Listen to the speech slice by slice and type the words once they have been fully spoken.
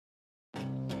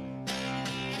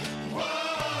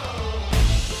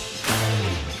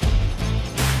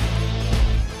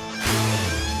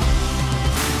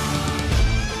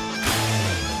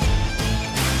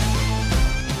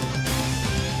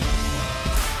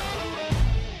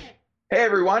Hey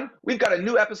everyone, we've got a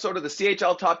new episode of the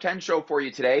CHL Top 10 show for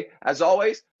you today. As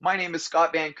always, my name is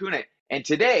Scott Van Kunit, and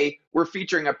today we're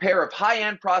featuring a pair of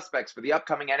high-end prospects for the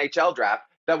upcoming NHL Draft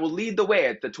that will lead the way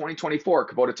at the 2024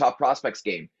 Kubota Top Prospects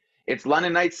game. It's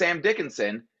London Knights Sam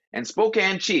Dickinson and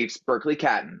Spokane Chiefs Berkly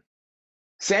Catton.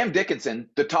 Sam Dickinson,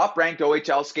 the top-ranked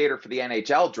OHL skater for the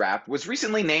NHL Draft, was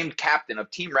recently named captain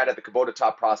of Team Red at the Kubota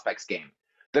Top Prospects game.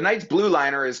 The Knights blue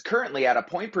liner is currently at a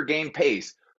point-per-game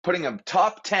pace, putting him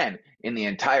top 10 in the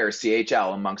entire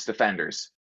CHL amongst defenders.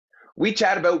 We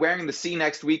chat about wearing the C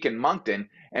next week in Moncton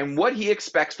and what he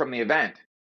expects from the event.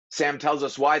 Sam tells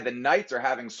us why the Knights are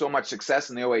having so much success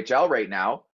in the OHL right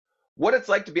now, what it's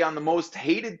like to be on the most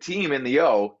hated team in the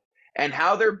O, and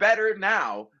how they're better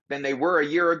now than they were a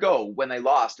year ago when they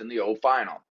lost in the O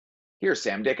final. Here's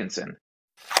Sam Dickinson.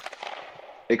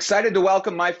 Excited to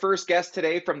welcome my first guest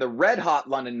today from the red-hot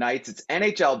London Knights. It's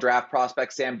NHL Draft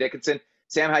prospect Sam Dickinson.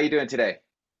 Sam, how you doing today?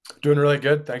 Doing really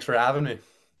good. Thanks for having me.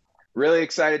 Really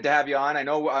excited to have you on. I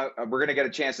know we're going to get a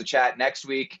chance to chat next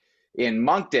week in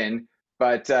Moncton,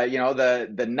 but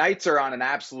the Knights are on an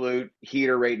absolute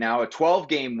heater right now, a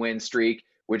 12-game win streak,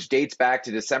 which dates back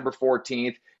to December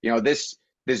 14th.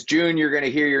 This June you're going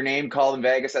to hear your name called in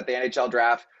Vegas at the NHL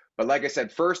Draft. But like I said,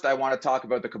 first I want to talk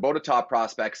about the Kubota Top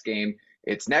Prospects game.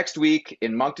 It's next week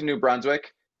in Moncton, New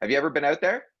Brunswick. Have you ever been out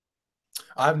there?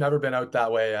 I've never been out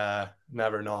that way.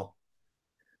 Never, no.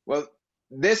 Well,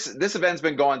 this event's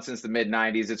been going since the mid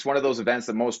 90s. It's one of those events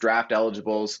that most draft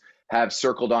eligibles have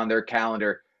circled on their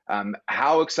calendar.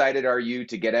 How excited are you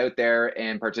to get out there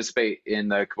and participate in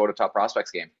the Kubota Top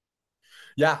Prospects game?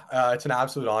 Yeah, it's an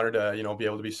absolute honor to be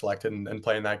able to be selected and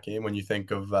play in that game. When you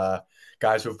think of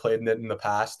guys who have played in it in the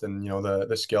past, and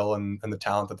the skill and the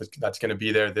talent that's going to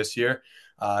be there this year.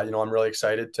 I'm really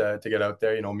excited to get out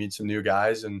there. Meet some new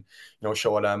guys and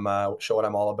show what I'm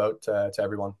all about to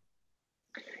everyone.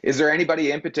 Is there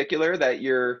anybody in particular that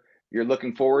you're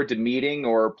looking forward to meeting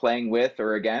or playing with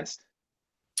or against?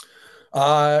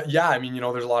 Yeah, I mean,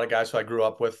 there's a lot of guys who I grew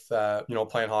up with,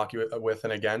 playing hockey with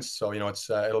and against. So,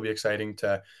 it'll be exciting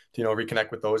to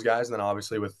reconnect with those guys. And then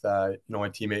obviously with, my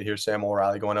teammate here, Sam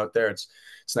O'Reilly, going out there, it's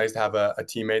nice to have a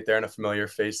teammate there and a familiar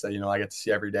face that, I get to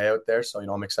see every day out there. So,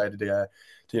 I'm excited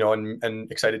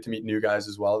and excited to meet new guys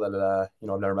as well that,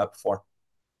 I've never met before.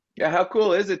 Yeah, how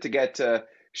cool is it to get to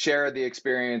share the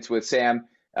experience with Sam?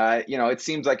 It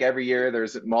seems like every year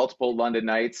there's multiple London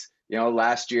Knights.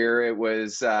 Last year it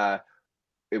was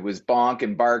Bonk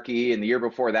and Barkey, and the year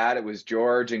before that it was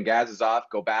George and Gazizov.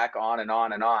 Go back on and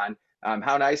on and on.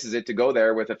 How nice is it to go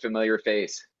there with a familiar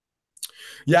face?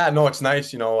 Yeah, no, it's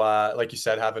nice. Like you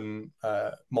said, having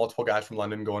multiple guys from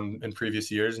London going in previous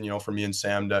years, and for me and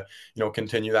Sam to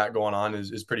continue that going on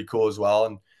is pretty cool as well.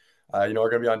 And we're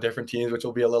going to be on different teams, which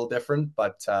will be a little different,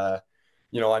 but I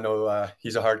know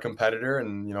he's a hard competitor,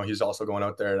 and he's also going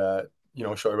out there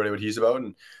to show everybody what he's about.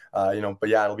 And but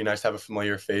yeah, it'll be nice to have a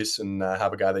familiar face and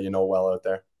have a guy that well out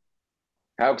there.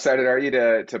 How excited are you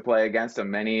to play against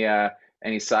him?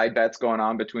 Any side bets going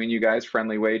on between you guys?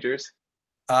 Friendly wagers?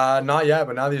 Not yet,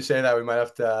 but now that you say that, we might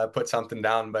have to put something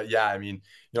down. But yeah, I mean,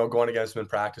 going against him in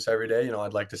practice every day,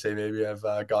 I'd like to say maybe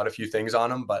I've got a few things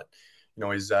on him, but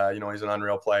he's an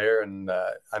unreal player, and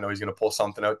I know he's going to pull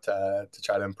something out to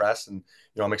try to impress. And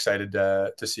I'm excited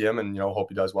to see him, and hope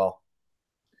he does well.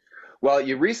 Well,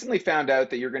 you recently found out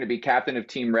that you're going to be captain of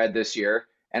Team Red this year,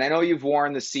 and I know you've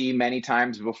worn the C many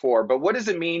times before, but what does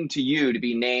it mean to you to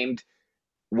be named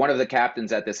one of the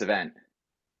captains at this event?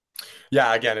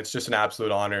 Yeah, again, it's just an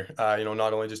absolute honor.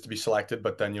 Not only just to be selected,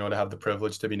 but then to have the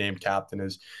privilege to be named captain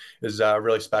is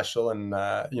really special. And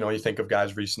you think of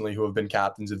guys recently who have been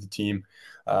captains of the team.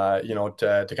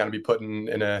 To kind of be put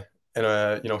in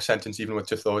a sentence even with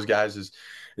just those guys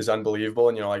is unbelievable.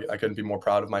 And I couldn't be more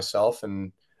proud of myself.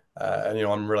 And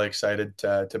I'm really excited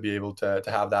to be able to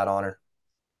have that honor.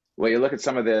 Well, you look at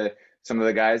some of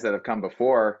the guys that have come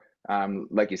before,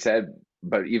 like you said,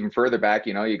 but even further back,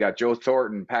 you got Joe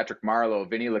Thornton, Patrick Marleau,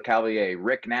 Vinny Lecavalier,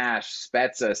 Rick Nash,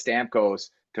 Spezza, Stamkos,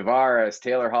 Tavares,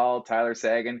 Taylor Hall, Tyler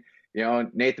Sagan,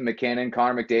 Nathan McKinnon,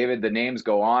 Connor McDavid. The names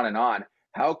go on and on.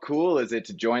 How cool is it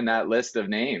to join that list of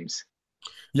names?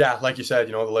 Yeah, like you said,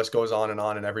 the list goes on,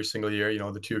 and every single year,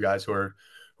 the two guys who are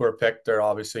picked are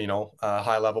obviously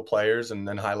high level players and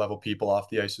then high level people off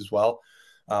the ice as well.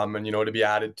 And to be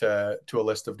added to a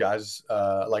list of guys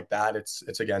like that,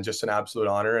 it's again just an absolute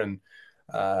honor. And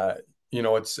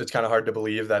it's kind of hard to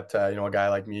believe that a guy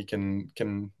like me can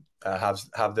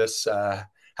have this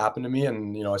happen to me,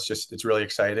 and it's really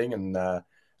exciting,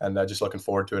 and just looking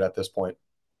forward to it at this point.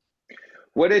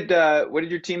 What did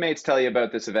your teammates tell you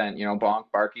about this event? Bonk,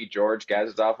 Barkey, George,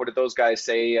 Gazizov. What did those guys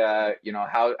say?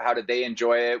 How did they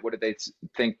enjoy it? What did they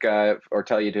think or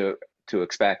tell you to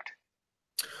expect?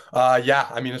 Yeah,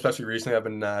 I mean, especially recently, I've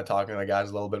been talking to the guys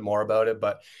a little bit more about it.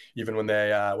 But even when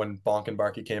Bonk and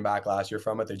Barkey came back last year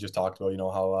from it, they just talked about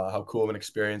how cool of an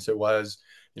experience it was.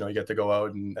 You get to go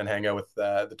out and hang out with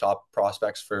the top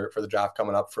prospects for the draft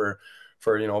coming up for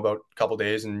about a couple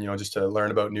days, and just to learn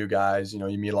about new guys. You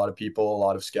meet a lot of people, a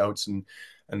lot of scouts and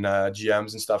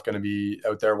GMs and stuff going to be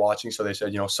out there watching. So they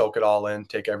said, soak it all in,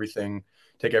 take everything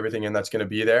in that's going to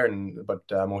be there, but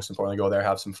most importantly, go there,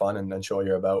 have some fun, and show what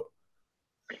you're about.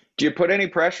 Do you put any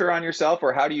pressure on yourself,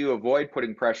 or how do you avoid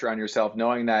putting pressure on yourself,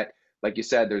 knowing that, like you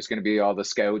said, there's going to be all the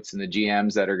scouts and the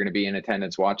GMs that are going to be in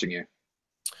attendance watching you?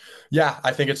 Yeah,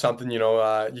 I think it's something,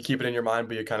 you keep it in your mind,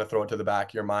 but you kind of throw it to the back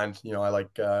of your mind. I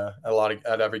like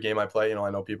at every game I play, I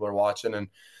know people are watching, and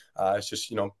it's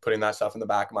just, putting that stuff in the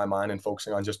back of my mind and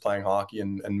focusing on just playing hockey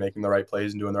and making the right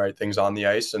plays and doing the right things on the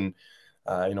ice, and,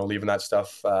 leaving that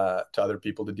stuff to other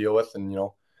people to deal with. And,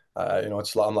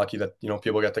 I'm lucky that,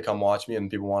 people get to come watch me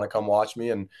and people want to come watch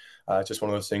me. And it's just one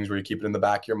of those things where you keep it in the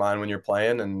back of your mind when you're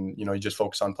playing, and, you just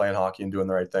focus on playing hockey and doing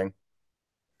the right thing.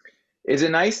 Is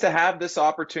it nice to have this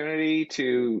opportunity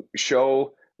to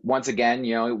show once again,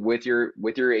 with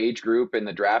your age group and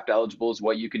the draft eligibles,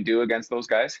 what you can do against those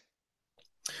guys?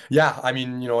 Yeah, I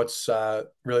mean, it's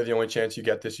really the only chance you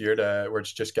get this year to where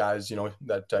it's just guys,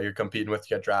 that you're competing with,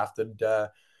 get drafted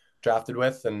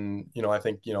with. And I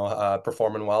think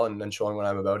performing well and showing what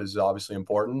I'm about is obviously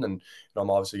important. And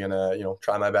I'm obviously gonna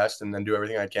try my best and then do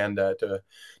everything I can to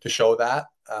show that.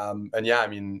 And yeah, I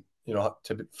mean,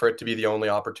 for it to be the only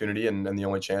opportunity and the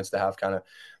only chance to have kind of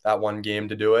that one game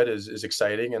to do it is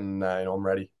exciting. And I'm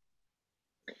ready.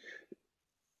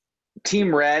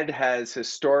 Team Red has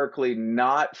historically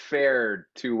not fared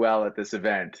too well at this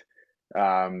event.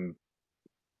 Um,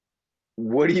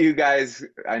 what do you guys,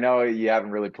 I know you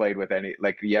haven't really played with any,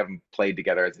 like you haven't played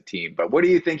together as a team, but what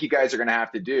do you think you guys are going to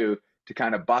have to do to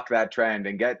kind of buck that trend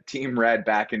and get Team Red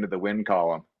back into the win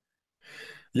column?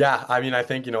 Yeah, I mean, I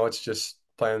think it's just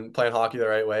playing hockey the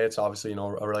right way. It's obviously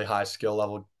a really high skill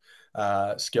level,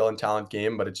 skill and talent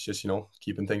game, but it's just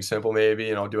keeping things simple,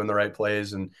 maybe doing the right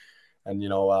plays and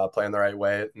playing the right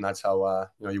way, and that's how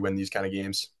you win these kind of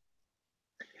games.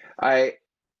 I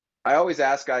I always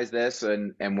ask guys this,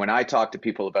 and when I talk to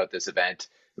people about this event,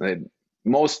 uh,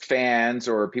 most fans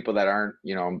or people that aren't,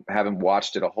 haven't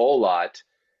watched it a whole lot,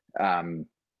 um,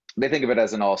 they think of it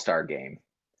as an all-star game.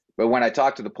 But when I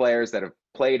talk to the players that have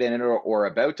played in it or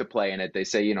about to play in it, they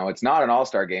say, it's not an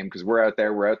all-star game because we're out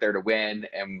there to win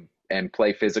and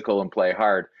play physical and play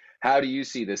hard. How do you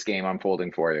see this game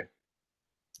unfolding for you?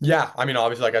 Yeah, I mean,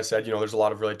 obviously, like I said, there's a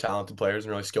lot of really talented players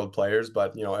and really skilled players,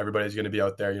 but everybody's going to be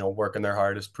out there, working their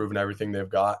hardest, proving everything they've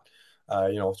got.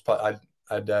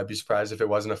 I'd be surprised if it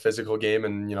wasn't a physical game,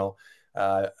 and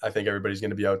I think everybody's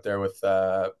going to be out there with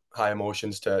high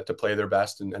emotions to play their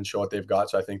best and show what they've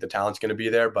got. So I think the talent's going to be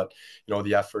there, but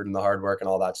the effort and the hard work and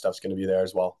all that stuff's going to be there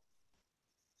as well.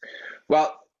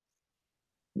 Well,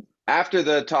 after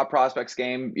the top prospects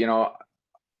game,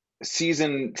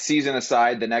 season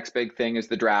aside, the next big thing is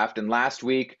the draft. And last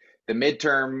week, the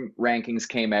midterm rankings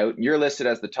came out, and you're listed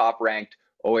as the top ranked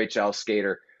OHL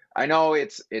skater. I know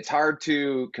it's hard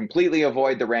to completely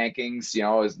avoid the rankings,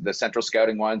 as the central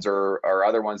scouting ones or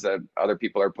other ones that other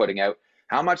people are putting out.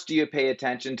 How much do you pay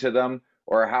attention to them,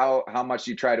 or how much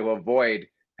do you try to avoid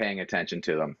paying attention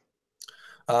to them?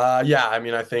 Yeah, I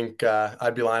mean, I think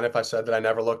I'd be lying if I said that I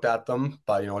never looked at them,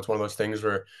 but it's one of those things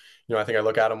where, I think I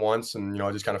look at them once and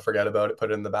I just kind of forget about it,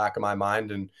 put it in the back of my mind,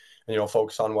 and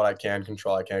focus on what I can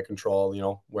control. I can't control,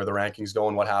 where the rankings go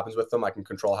and what happens with them. I can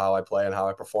control how I play and how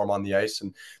I perform on the ice,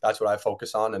 and that's what I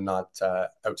focus on, and not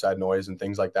outside noise and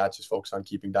things like that. Just focus on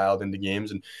keeping dialed into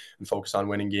games and focus on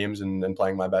winning games and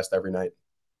playing my best every night.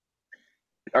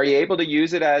 Are you able to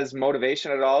use it as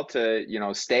motivation at all to,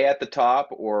 stay at the top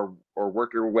or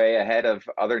work your way ahead of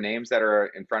other names that are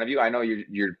in front of you? I know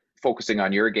you're focusing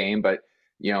on your game, but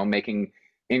making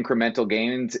incremental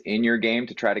gains in your game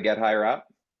to try to get higher up.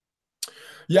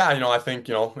 Yeah, I think,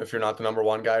 if you're not the number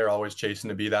one guy, you're always chasing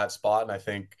to be that spot. And I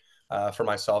think for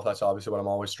myself, that's obviously what I'm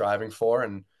always striving for.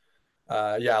 And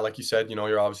yeah, like you said,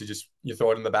 you're obviously just, you throw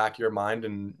it in the back of your mind,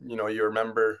 and, you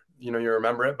remember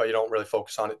it, but you don't really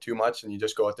focus on it too much. And you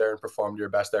just go out there and perform to your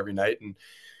best every night. And,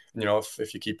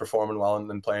 if you keep performing well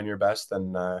and playing your best,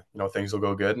 then, things will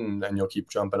go good, and you'll keep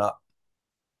jumping up.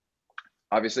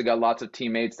 Obviously, got lots of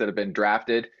teammates that have been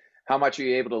drafted. How much are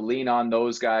you able to lean on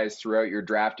those guys throughout your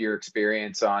draft year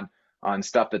experience on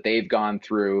stuff that they've gone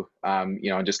through, and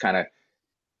just kind of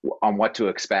on what to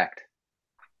expect?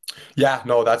 Yeah,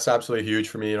 no, that's absolutely huge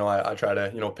for me. I try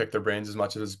to, pick their brains as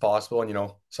much as possible.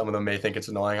 And, some of them may think it's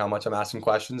annoying how much I'm asking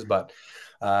questions, but,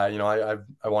 I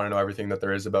want to know everything that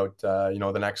there is about,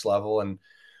 the next level. And,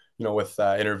 with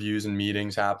interviews and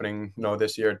meetings happening,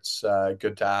 this year, it's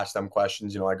good to ask them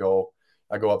questions. I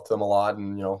go up to them a lot,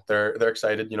 and they're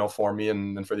excited, for me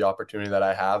and for the opportunity that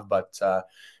I have. But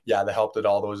yeah, the help that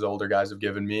all those older guys have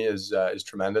given me is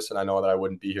tremendous, and I know that I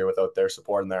wouldn't be here without their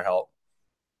support and their help.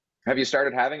 Have you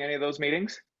started having any of those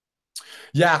meetings?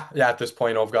 Yeah. At this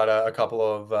point, I've got a couple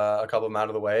of them out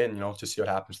of the way, and just see what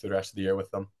happens for the rest of the year with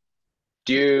them.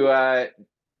 Do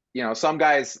you, some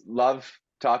guys love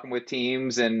talking with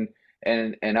teams and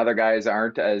other guys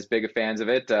aren't as big of fans of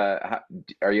it.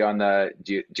 Are you on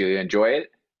do you enjoy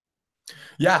it?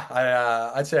 Yeah,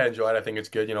 I'd say I enjoy it. I think it's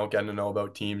good, getting to know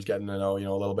about teams, getting to know, a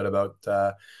little bit about,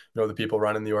 the people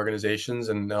running the organizations,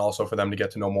 and also for them to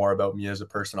get to know more about me as a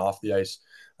person off the ice.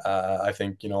 I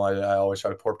think, I always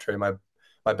try to portray my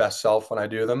best self when I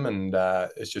do them, and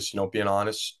it's just, being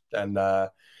honest and,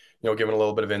 giving a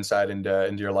little bit of insight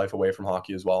into your life away from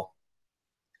hockey as well.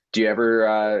 Do you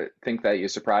ever think that you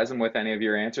surprise them with any of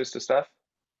your answers to stuff?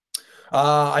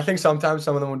 I think sometimes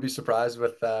some of them would be surprised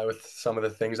with some of the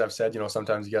things I've said.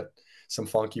 Sometimes you get some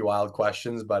funky, wild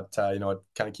questions, but it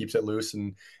kind of keeps it loose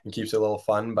and keeps it a little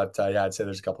fun. But yeah, I'd say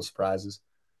there's a couple surprises.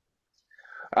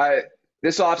 Uh,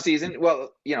 this offseason,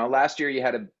 well, last year you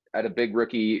had a big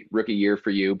rookie year for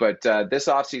you, but this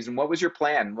offseason, what was your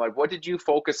plan? Like, what did you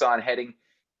focus on heading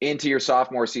into your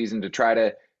sophomore season to try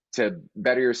to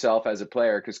better yourself as a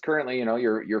player? Because currently,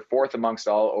 you're fourth amongst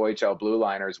all OHL blue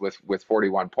liners with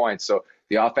 41 points. So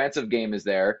the offensive game is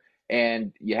there,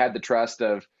 and you had the trust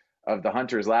of the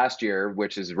Hunters last year,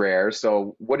 which is rare.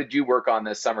 So what did you work on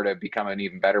this summer to become an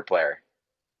even better player?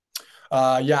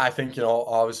 Yeah, I think,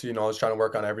 obviously, I was trying to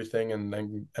work on everything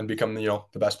and become, the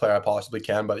best player I possibly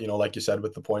can. But, like you said,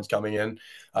 with the points coming in,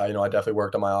 I definitely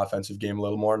worked on my offensive game a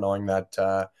little more, knowing that,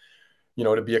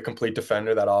 to be a complete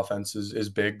defender, that offense is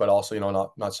big, but also,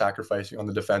 not sacrificing on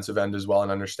the defensive end as well,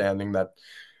 and understanding that,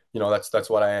 that's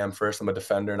what I am first. I'm a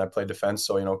defender and I play defense.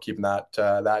 So, keeping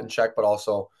that in check, but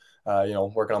also,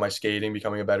 working on my skating,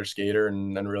 becoming a better skater,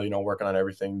 and really, working on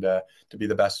everything to be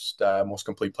the best, most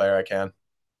complete player I can.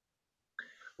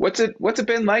 What's it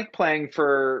been like playing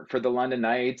for the London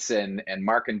Knights and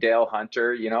Markendale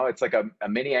Hunter? It's like a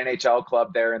mini NHL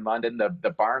club there in London.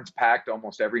 The barn's packed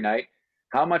almost every night.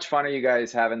 How much fun are you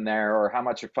guys having there, or how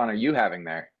much fun are you having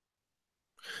there?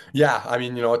 Yeah, I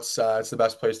mean, it's the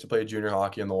best place to play junior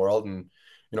hockey in the world, and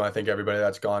I think everybody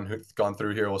that's gone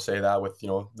through here will say that with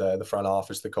the front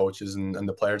office, the coaches, and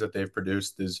the players that they've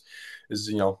produced is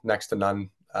next to none.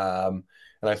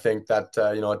 And I think that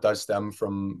it does stem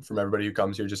from everybody who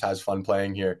comes here just has fun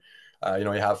playing here.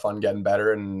 You have fun getting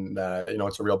better, and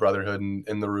it's a real brotherhood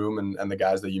in the room, and the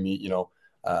guys that you meet,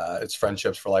 it's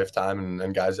friendships for lifetime,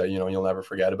 and guys that you'll never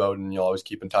forget about, and you'll always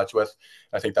keep in touch with.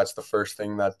 I think that's the first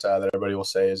thing that everybody will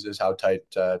say is how tight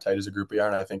as a group we are,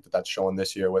 and I think that that's shown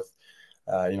this year with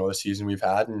the season we've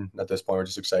had, and at this point we're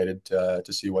just excited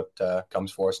to see what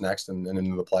comes for us next and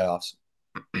into the playoffs.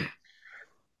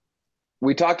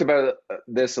 We talked about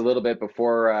this a little bit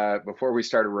before we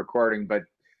started recording, but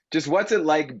just what's it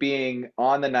like being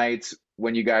on the Knights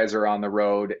when you guys are on the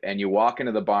road and you walk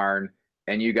into the barn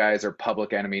and you guys are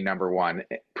public enemy number one,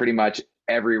 pretty much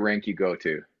every rink you go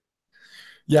to?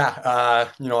 Yeah,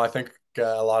 I think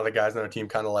a lot of the guys on our team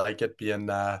kind of like it being,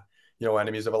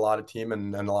 enemies of a lot of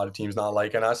and a lot of teams not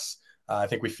liking us. I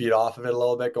think we feed off of it a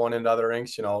little bit going into other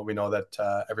rinks. We know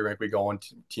that every rink we go in,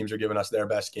 teams are giving us their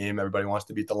best game. Everybody wants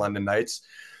to beat the London Knights.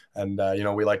 And,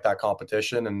 we like that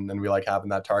competition, and we like having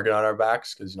that target on our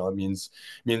backs because, it means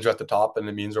we're at the top, and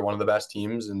it means we're one of the best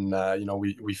teams. And,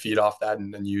 we feed off that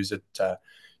and use it to,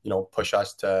 push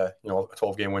us to, a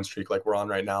 12-game win streak like we're on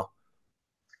right now.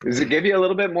 Does it give you a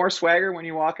little bit more swagger when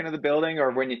you walk into the building,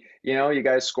 or when you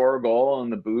guys score a goal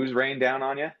and the booze rain down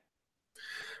on you?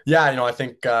 Yeah, I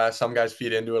think some guys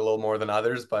feed into it a little more than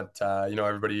others, but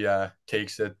everybody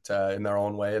takes it in their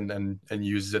own way and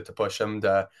uses it to push them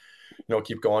to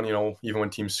keep going. Even when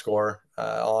teams score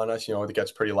on us, it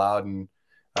gets pretty loud, and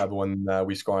but when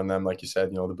we score on them, like you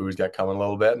said, the boos get coming a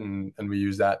little bit, and we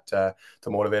use that to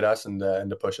motivate us and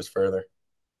to push us further.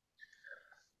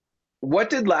 What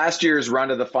did last year's run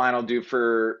to the final do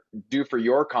for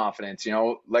your confidence?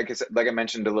 Like I said, like I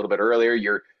mentioned a little bit earlier,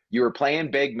 you were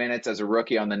playing big minutes as a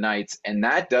rookie on the Knights, and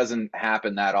that doesn't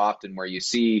happen that often where you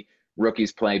see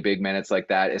rookies play big minutes like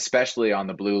that, especially on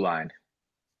the blue line.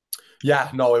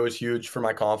 Yeah, no, it was huge for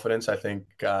my confidence. I think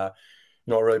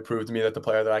it really proved to me that the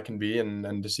player that I can be,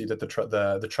 and to see that the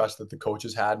trust that the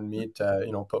coaches had in me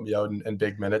to, put me out in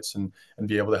big minutes and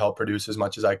be able to help produce as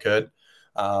much as I could.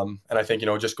 And I think,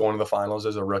 just going to the finals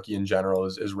as a rookie in general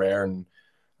is rare. And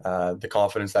the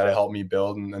confidence that it helped me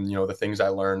build, and the things I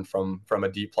learned from a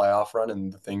deep playoff run,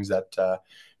 and the things that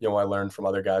I learned from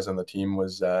other guys on the team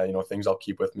was things I'll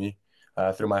keep with me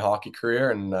through my hockey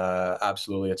career, and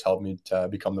absolutely it's helped me to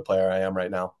become the player I am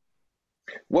right now.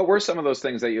 What were some of those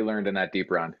things that you learned in that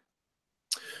deep run?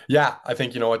 Yeah, I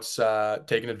think it's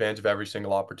taking advantage of every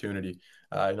single opportunity.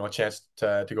 A chance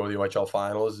to go to the OHL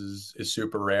finals is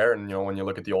super rare, and when you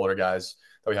look at the older guys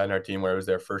that we had in our team, where it was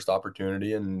their first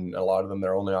opportunity, and a lot of them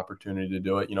their only opportunity to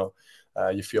do it,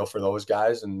 you feel for those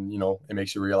guys, and it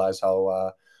makes you realize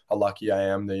how lucky I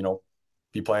am to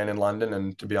be playing in London,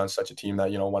 and to be on such a team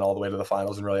that went all the way to the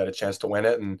finals and really had a chance to win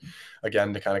it, and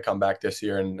again to kind of come back this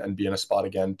year and be in a spot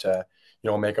again to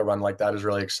make a run like that is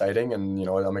really exciting. And,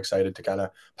 I'm excited to kind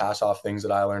of pass off things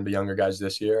that I learned to younger guys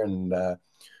this year. And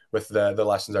with the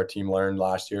lessons our team learned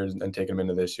last year and taking them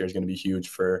into this year is going to be huge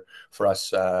for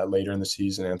us later in the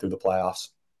season and through the playoffs.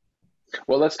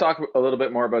 Well, let's talk a little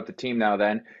bit more about the team now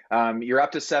then. You're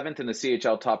up to seventh in the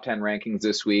CHL top 10 rankings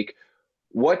this week.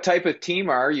 What type of team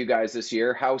are you guys this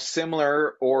year? How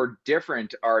similar or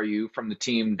different are you from the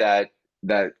team that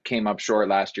came up short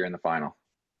last year in the final?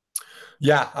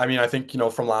 Yeah, I mean, I think,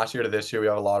 from last year to this year, we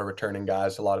have a lot of returning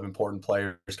guys, a lot of important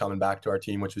players coming back to our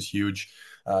team, which was huge.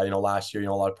 Last year,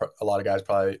 a lot of guys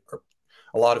probably, or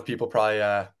a lot of people probably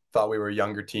thought we were a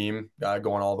younger team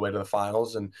going all the way to the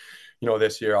finals. And,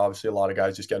 this year, obviously, a lot of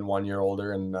guys just getting 1 year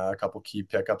older, and a couple key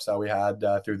pickups that we had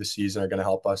through the season are going to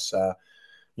help us,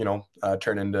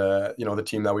 turn into, the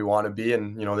team that we want to be.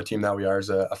 And, the team that we are is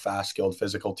a fast, skilled,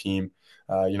 physical team.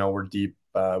 We're deep.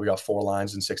 We got 4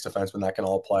 lines and 6 defensemen that can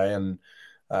all play. And,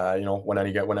 when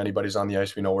anybody's on the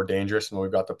ice, we know we're dangerous, and when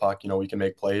we've got the puck, we can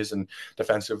make plays. And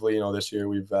defensively, this year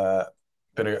we've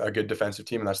been a good defensive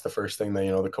team, and that's the first thing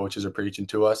that the coaches are preaching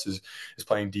to us is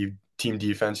playing team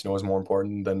defense. Is more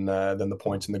important than the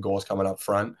points and the goals coming up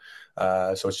front.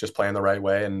 So it's just playing the right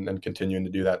way and continuing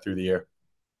to do that through the year.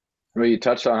 Well, you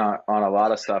touched on a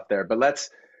lot of stuff there, but let's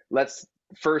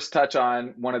first touch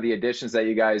on one of the additions that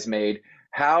you guys made.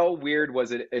 How weird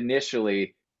was it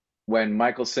initially when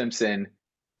Michael Simpson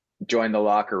joined the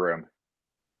locker room?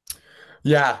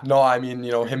 Yeah, no, I mean,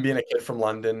 him being a kid from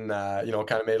London, kind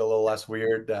of made it a little less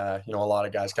weird. A lot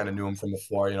of guys kind of knew him from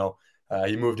before.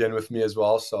 He moved in with me as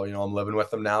well, so I'm living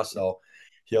with him now. So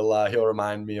he'll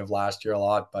remind me of last year a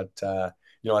lot. But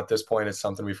at this point, it's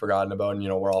something we've forgotten about, and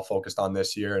we're all focused on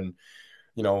this year. And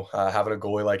having a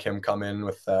goalie like him come in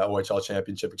with OHL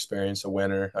championship experience, a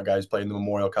winner, a guy who's played in the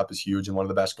Memorial Cup is huge, and one of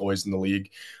the best goalies in the league,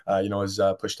 has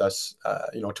pushed us,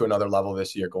 to another level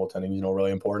this year. Goaltending,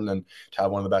 really important, and to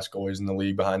have one of the best goalies in the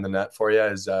league behind the net for you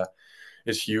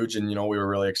is huge. And, we were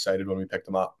really excited when we picked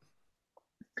him up.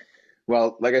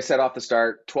 Well, like I said off the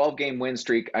start, 12-game win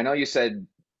streak. I know you said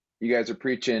you guys are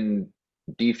preaching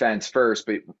defense first,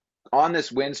 but on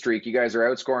this win streak, you guys are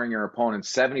outscoring your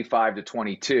opponents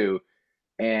 75-22.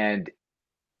 And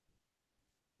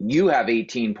you have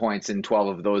 18 points in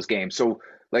 12 of those games. So,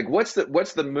 like, what's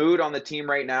the mood on the team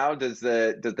right now? Does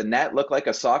the net look like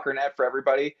a soccer net for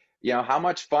everybody? How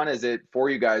much fun is it for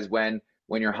you guys when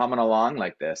you're humming along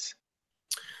like this?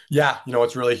 Yeah,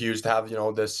 it's really huge to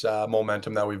have, this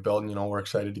momentum that we've built, and, we're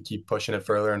excited to keep pushing it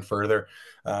further and further.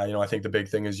 I think the big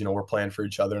thing is, we're playing for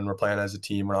each other, and we're playing as a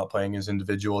team. We're not playing as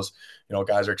individuals.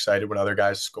 Guys are excited when other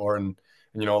guys score. And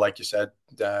like you said,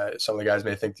 some of the guys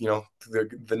may think,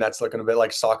 the net's looking a bit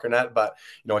like soccer net, but,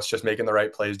 it's just making the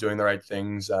right plays, doing the right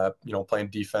things, playing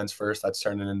defense first. That's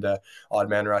turning into odd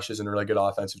man rushes and really good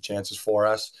offensive chances for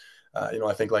us.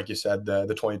 I think, like you said,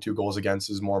 the 22 goals against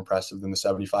is more impressive than the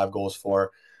 75 goals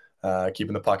for.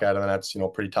 Keeping the puck out of the net's,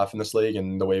 pretty tough in this league,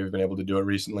 and the way we've been able to do it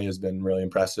recently has been really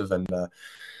impressive. And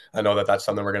I know that that's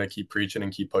something we're going to keep preaching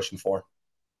and keep pushing for.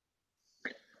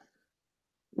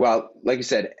 Well, like you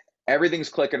said, everything's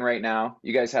clicking right now.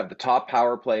 You guys have the top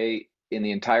power play in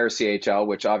the entire CHL,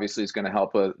 which obviously is going to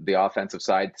help the offensive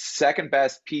side. Second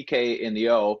best PK in the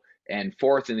O, and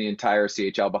fourth in the entire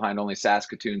CHL, behind only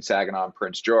Saskatoon, Saginaw, and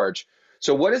Prince George.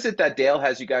 So what is it that Dale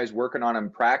has you guys working on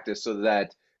in practice so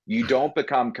that you don't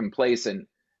become complacent?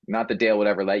 Not that Dale would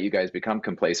ever let you guys become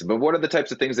complacent, but what are the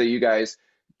types of things that you guys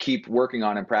keep working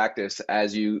on in practice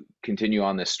as you continue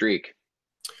on this streak?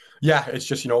 Yeah, it's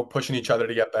just, pushing each other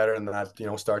to get better. And that,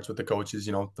 starts with the coaches.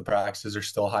 The practices are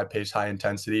still high pace, high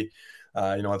intensity.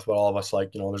 That's what all of us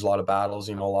like. There's a lot of battles,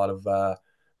 a lot of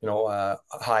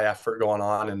high effort going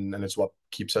on, and it's what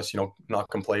keeps us, not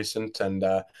complacent, and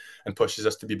pushes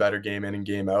us to be better game in and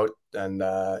game out. And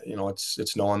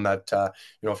it's knowing that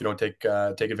if you don't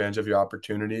take advantage of your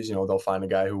opportunities, they'll find a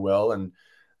guy who will. And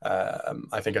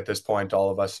I think at this point, all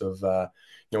of us have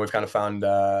we've kind of found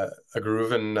a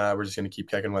groove, and we're just going to keep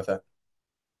kicking with it.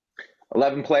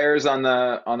 11 players on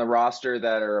the roster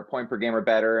that are a point per game or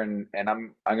better, and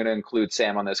I'm going to include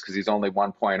Sam on this because he's only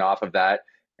 1 point off of that,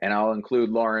 and I'll include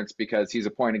Lawrence because he's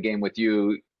a point a game with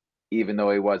you, even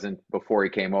though he wasn't before he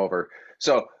came over.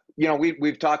 So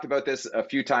we've talked about this a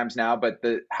few times now, but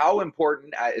how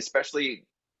important, especially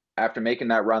after making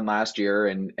that run last year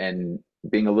and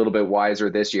being a little bit wiser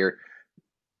this year,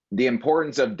 the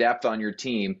importance of depth on your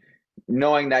team,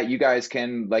 knowing that you guys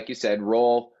can, like you said,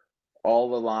 roll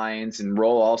all the lines and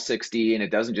roll all 60, and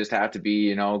it doesn't just have to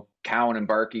be, Cowan and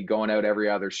Berkey going out every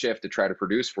other shift to try to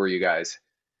produce for you guys.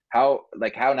 How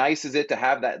nice is it to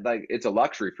have that? Like, it's a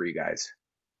luxury for you guys.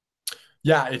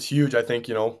 Yeah, it's huge. I think,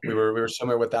 we were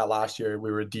similar with that last year.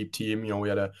 We were a deep team. We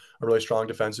had a really strong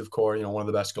defensive core, one of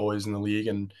the best goalies in the league,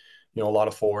 and, a lot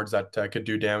of forwards that could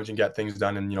do damage and get things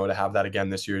done. And, to have that again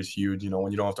this year is huge,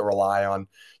 when you don't have to rely on,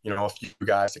 a few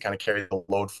guys to kind of carry the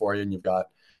load for you. And you've got,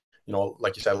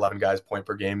 like you said, 11 guys point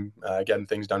per game, getting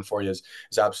things done for you is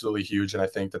absolutely huge. And I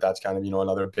think that's kind of,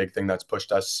 another big thing that's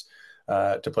pushed us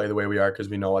to play the way we are, because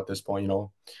we know at this point,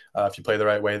 if you play the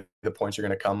right way, the points are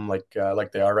going to come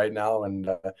like they are right now, and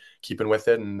keeping with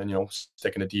it, and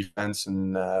sticking to defense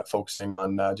and focusing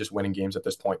on just winning games at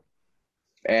this point.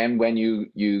 And when you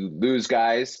lose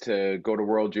guys to go to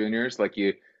World Juniors, like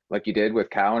you did with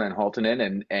Cowan and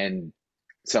Haltonen, and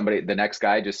the next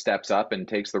guy just steps up and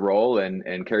takes the role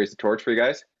and carries the torch for you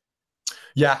guys.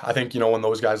 Yeah, I think, when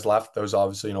those guys left, that was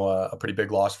obviously, a pretty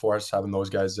big loss for us, having those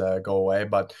guys go away.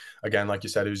 But again, like you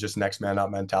said, it was just next man up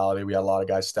mentality. We had a lot of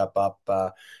guys step up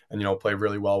and, play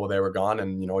really well while they were gone.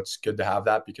 And, it's good to have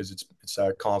that, because it's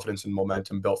confidence and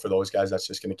momentum built for those guys. That's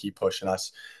just going to keep pushing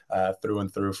us through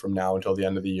and through from now until the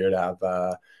end of the year, to have,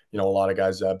 a lot of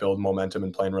guys build momentum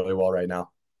and playing really well right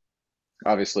now.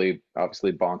 Obviously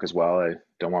Bonk as well. I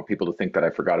don't want people to think that I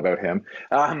forgot about him.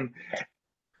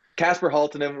 Casper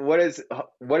Haltonen,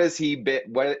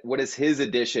 what has his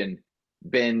addition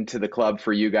been to the club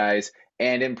for you guys?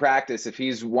 And in practice, if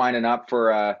he's winding up for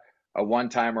a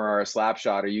one-timer or a slap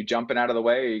shot, are you jumping out of the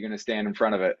way, or are you going to stand in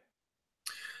front of it?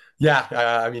 Yeah,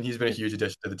 I mean, he's been a huge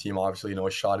addition to the team. Obviously, a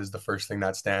shot is the first thing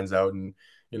that stands out. And,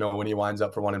 when he winds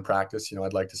up for one in practice,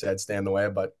 I'd like to say I'd stay in the way,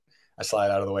 but I slide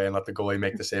out of the way and let the goalie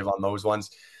make the save on those ones.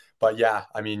 But yeah,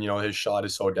 I mean, his shot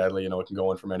is so deadly, it can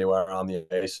go in from anywhere on the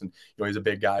ice. And, he's a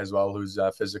big guy as well, who's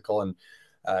physical, and,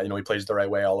 he plays the right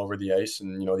way all over the ice.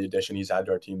 And, the addition he's had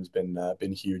to our team has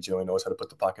been huge. He knows how to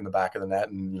put the puck in the back of the net,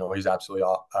 and, he's absolutely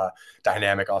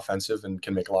dynamic offensive and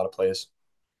can make a lot of plays.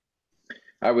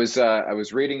 I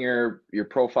was reading your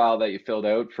profile that you filled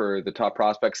out for the Top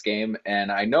Prospects game,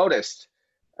 and I noticed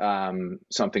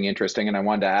something interesting, and I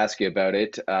wanted to ask you about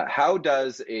it. How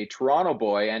does a Toronto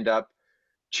boy end up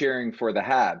cheering for the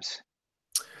Habs?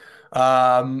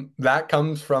 That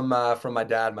comes from my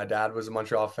dad. My dad was a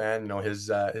Montreal fan. His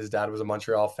dad was a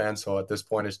Montreal fan. So at this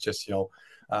point, it's just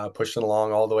pushing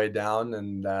along all the way down,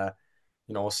 and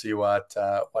we'll see what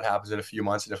happens in a few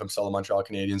months, and if I'm still a Montreal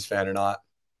Canadiens fan or not.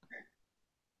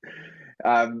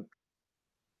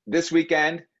 This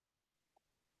weekend,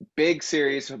 big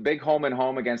series, big home and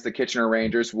home against the Kitchener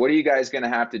Rangers. What are you guys going to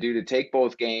have to do to take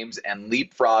both games and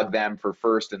leapfrog them for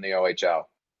first in the OHL?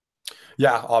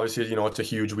 Yeah, obviously, it's a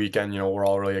huge weekend. We're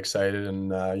all really excited, and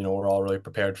we're all really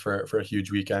prepared for a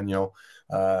huge weekend.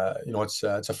 It's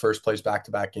a first place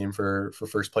back-to-back game for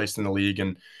first place in the league,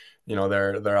 and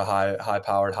they're a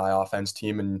high-powered, high offense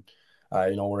team, and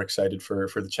we're excited for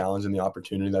the challenge and the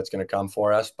opportunity that's going to come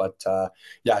for us. But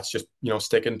yeah, it's just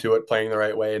sticking to it, playing the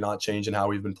right way, not changing how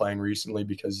we've been playing recently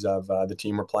because of the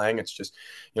team we're playing. It's just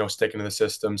sticking to the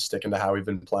system, sticking to how we've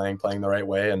been playing the right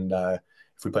way, and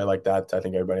if we play like that, I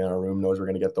think everybody in our room knows we're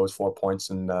going to get those 4 points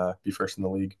and be first in the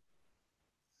league.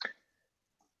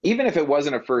 Even if it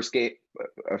wasn't a first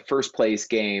place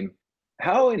game,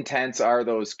 how intense are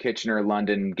those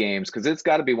Kitchener-London games? Because it's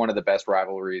got to be one of the best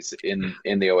rivalries in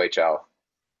the OHL.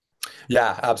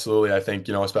 Yeah, absolutely. I think,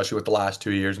 especially with the last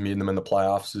 2 years, meeting them in the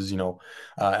playoffs is,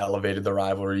 elevated the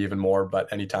rivalry even more.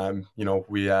 But anytime,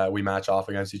 we match off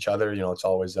against each other, it's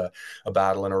always a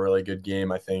battle and a really good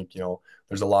game. I think,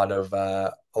 there's a lot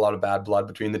of bad blood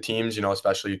between the teams,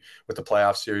 especially with the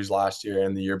playoff series last year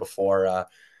and the year before.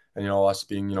 and us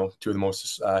being two of the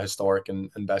most historic and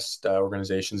best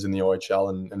organizations in the OHL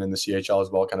and in the CHL as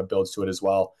well kind of builds to it as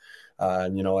well.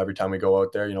 And every time we go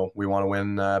out there, we want to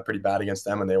win pretty bad against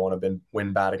them, and they want to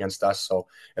win bad against us. So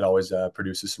it always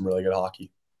produces some really good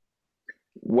hockey.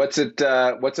 What's it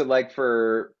like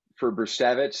for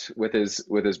Brustevich with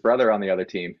his brother on the other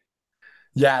team?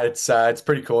 Yeah, it's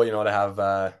pretty cool, to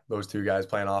have those two guys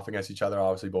playing off against each other.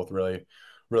 Obviously, both really,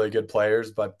 really good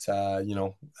players, but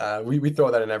we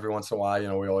throw that in every once in a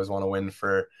while. We always want to win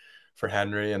for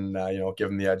Henry and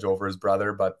give him the edge over his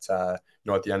brother. But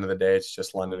at the end of the day, it's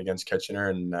just London against Kitchener,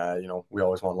 and we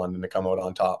always want London to come out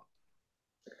on top.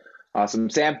 Awesome,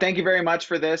 Sam. Thank you very much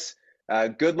for this.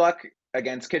 Good luck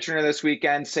against Kitchener this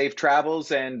weekend. Safe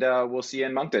travels, and we'll see you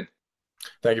in Moncton.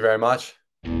 Thank you very much.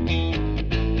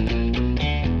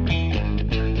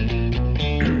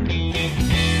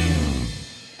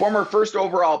 Former first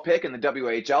overall pick in the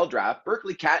WHL draft,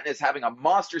 Berkly Catton is having a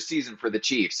monster season for the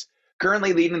Chiefs,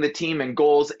 currently leading the team in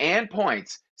goals and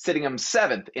points, sitting him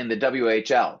 7th in the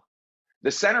WHL.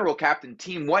 The center will captain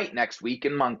Team White next week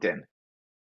in Moncton.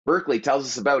 Berkly tells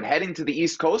us about heading to the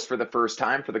East Coast for the first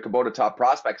time for the Kubota Top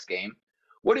Prospects game,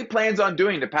 what he plans on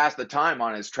doing to pass the time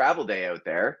on his travel day out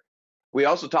there. We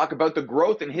also talk about the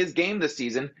growth in his game this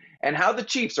season and how the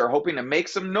Chiefs are hoping to make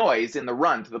some noise in the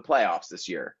run to the playoffs this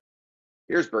year.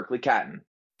 Here's Berkly Catton.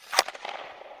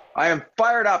 I am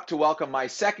fired up to welcome my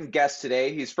second guest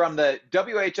today. He's from the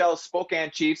WHL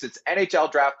Spokane Chiefs. It's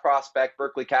NHL Draft prospect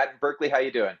Berkly Catton. Berkly, how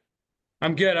you doing?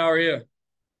 I'm good. How are you?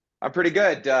 I'm pretty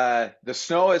good. The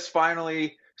snow has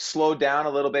finally slowed down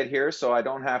a little bit here, so I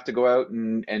don't have to go out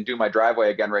and do my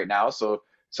driveway again right now. So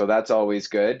that's always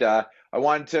good. I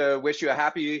wanted to wish you a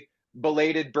happy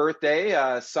belated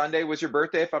birthday. Sunday was your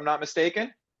birthday, if I'm not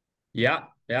mistaken. Yeah.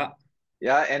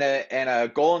 Yeah, and a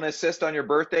goal and assist on your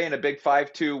birthday and a big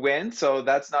 5-2 win. So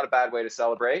that's not a bad way to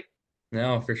celebrate.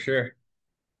 No, for sure.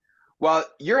 Well,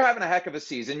 you're having a heck of a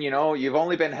season. You've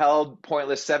only been held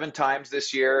pointless 7 times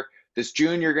this year. This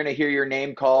June, you're going to hear your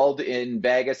name called in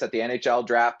Vegas at the NHL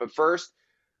Draft. But first,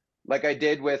 like I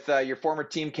did with your former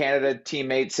Team Canada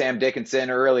teammate Sam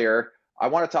Dickinson earlier, I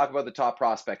want to talk about the Top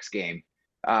Prospects game.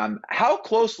 How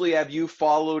closely have you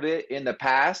followed it in the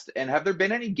past, and have there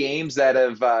been any games that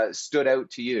have stood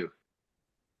out to you?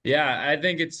 Yeah, I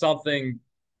think it's something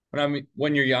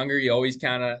when you're younger, you always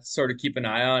kind of sort of keep an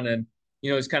eye on. And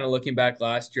just kind of looking back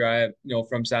last year, I have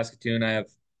from Saskatoon, I have a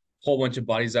whole bunch of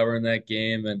buddies that were in that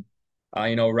game, and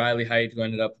Riley Height, who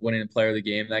ended up winning the player of the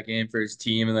game that game for his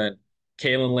team, and then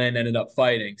Kalen Lynn ended up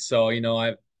fighting. So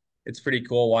it's pretty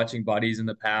cool watching buddies in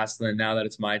the past, and then now that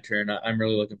it's my turn, I'm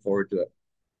really looking forward to it.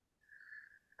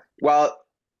 Well,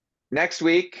 next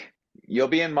week, you'll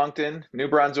be in Moncton, New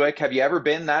Brunswick. Have you ever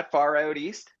been that far out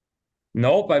east?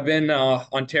 Nope, I've been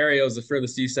Ontario is the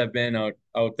furthest east I've been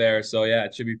out there. So yeah,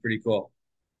 it should be pretty cool.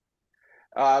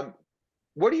 What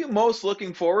are you most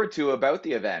looking forward to about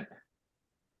the event?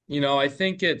 I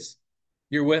think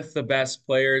you're with the best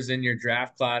players in your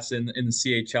draft class in the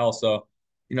CHL. So,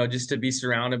 just to be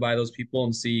surrounded by those people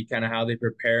and see kind of how they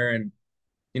prepare, and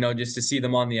just to see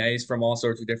them on the ice from all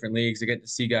sorts of different leagues. I get to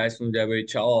see guys from the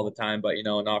WHL all the time, but,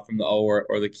 not from the O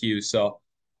or the Q. So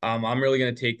I'm really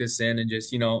going to take this in and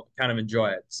just, kind of enjoy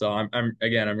it. So I'm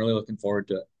really looking forward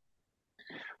to it.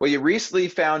 Well, you recently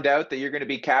found out that you're going to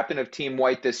be captain of Team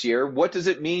White this year. What does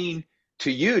it mean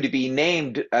to you to be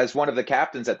named as one of the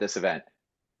captains at this event?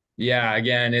 Yeah,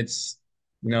 again, it's,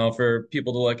 for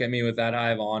people to look at me with that high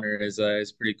of honor is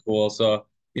pretty cool. So,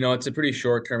 it's a pretty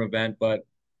short-term event, but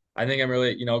I think I'm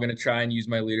really, going to try and use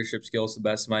my leadership skills to the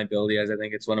best of my ability, as I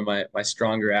think it's one of my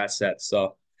stronger assets.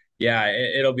 So, yeah,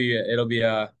 it'll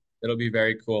be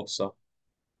very cool. So,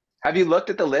 have you looked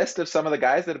at the list of some of the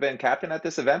guys that have been captain at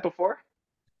this event before?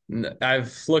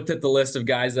 I've looked at the list of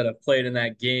guys that have played in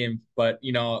that game, but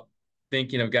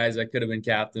thinking of guys that could have been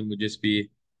captain would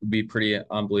be pretty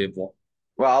unbelievable.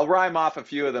 Well, I'll rhyme off a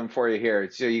few of them for you here.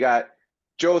 So you got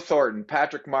Joe Thornton,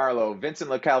 Patrick Marleau,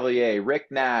 Vincent Lecavalier, Rick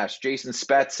Nash, Jason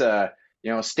Spezza,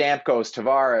 Stamkos,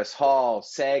 Tavares, Hall,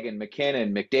 Sagan,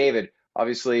 McKinnon, McDavid,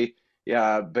 obviously,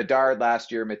 Bedard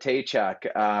last year,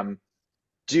 Matejchuk.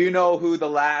 Do you know who the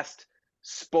last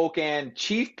Spokane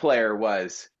Chief player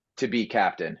was to be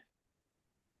captain?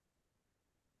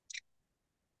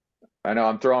 I know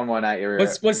I'm throwing one at you.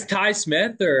 Was Ty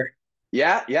Smith or?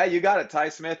 Yeah, you got it. Ty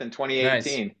Smith in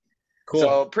 2018. Nice. Cool.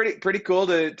 So pretty cool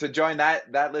to join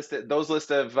that list, those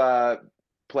list of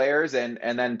players, and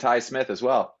then Ty Smith as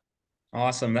well.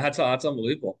 Awesome. That's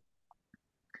unbelievable.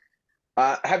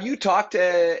 Have you talked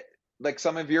to like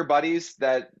some of your buddies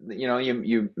that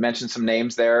you mentioned some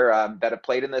names there that have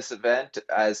played in this event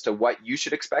as to what you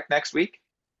should expect next week?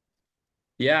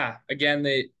 Yeah, again,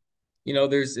 it's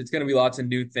going to be lots of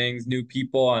new things, new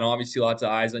people, and obviously lots of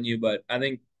eyes on you. But I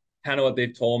think kind of what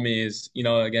they've told me is,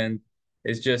 again,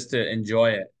 is just to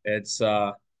enjoy it. It's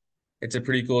a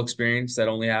pretty cool experience that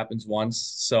only happens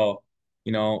once. So,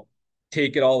 you know,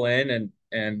 take it all in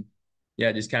and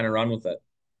yeah, just kind of run with it.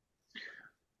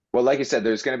 Well, like you said,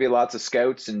 there's going to be lots of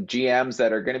scouts and GMs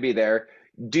that are going to be there.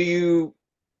 Do you,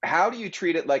 how do you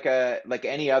treat it like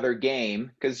any other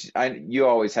game? Because you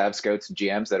always have scouts and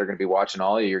GMs that are going to be watching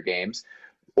all of your games.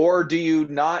 Or do you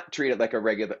not treat it like a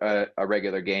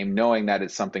regular game, knowing that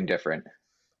it's something different?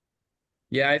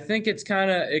 Yeah, I think it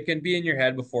can be in your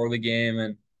head before the game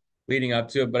and leading up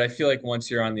to it, but I feel like once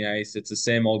you're on the ice, it's the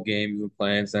same old game you've been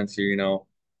playing since you're,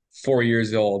 4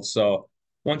 years old. So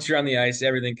once you're on the ice,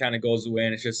 everything kind of goes away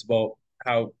and it's just about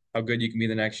how good you can be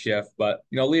the next shift. But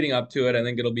leading up to it, I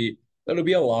think it'll be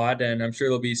a lot, and I'm sure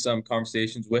there'll be some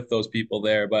conversations with those people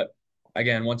there. But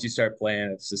again, once you start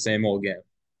playing, it's the same old game.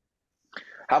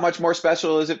 How much more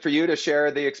special is it for you to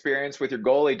share the experience with your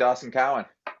goalie, Dawson Cowan?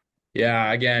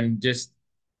 Yeah, again, just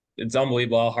it's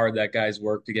unbelievable how hard that guy's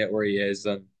worked to get where he is,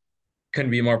 and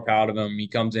couldn't be more proud of him. He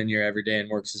comes in here every day and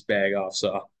works his bag off.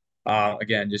 So,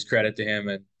 again, just credit to him,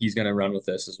 and he's going to run with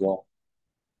this as well.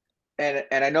 And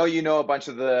I know you know a bunch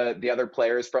of the other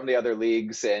players from the other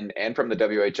leagues and from the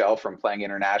WHL from playing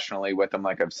internationally with them,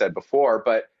 like I've said before.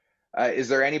 But is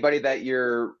there anybody that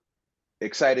you're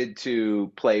excited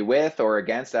to play with or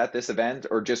against at this event,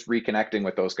 or just reconnecting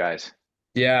with those guys?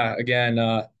 Yeah, again,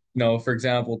 for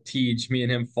example, Teach, me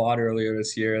and him fought earlier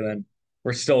this year. Then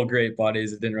we're still great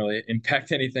buddies. It didn't really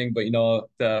impact anything, but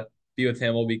to be with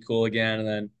him will be cool again.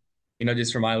 And then,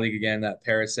 just for my league again, that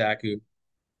Parasak who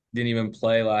didn't even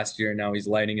play last year, now he's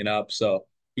lighting it up. So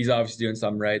he's obviously doing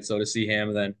something right. So to see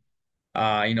him, and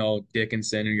then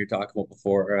Dickinson, who you're talking about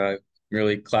before,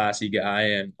 really classy guy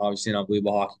and obviously an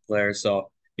unbelievable hockey player.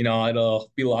 So,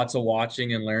 it'll be lots of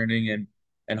watching and learning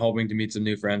and hoping to meet some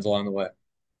new friends along the way.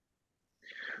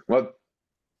 Well,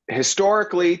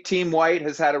 historically, Team White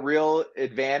has had a real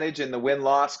advantage in the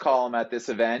win-loss column at this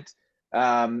event.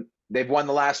 They've won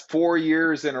the last 4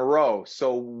 years in a row.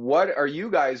 So, what are you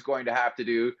guys going to have to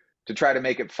do to try to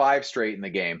make it five straight in the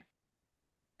game?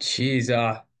 Jeez,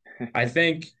 I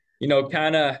think,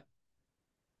 kind of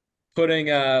putting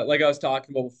like I was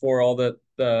talking about before, all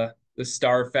the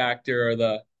star factor or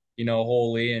the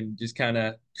holy, and just kind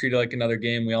of treat it like another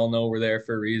game. We all know we're there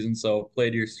for a reason, so play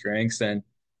to your strengths and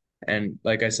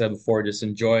like I said before, just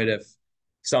enjoy it. If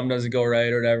something doesn't go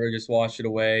right or whatever, just wash it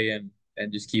away and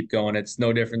just keep going. It's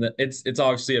no different than it's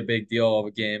obviously a big deal of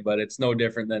a game, but it's no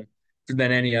different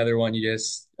than any other one. You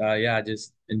just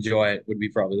just enjoy it would be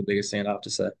probably the biggest thing I'd have to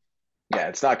say. Yeah,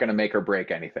 it's not going to make or break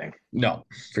anything. No,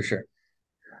 for sure.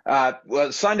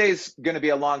 Well, Sunday's going to be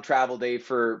a long travel day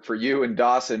for you and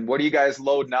Dawson. What are you guys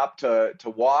loading up to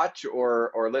watch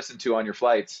or listen to on your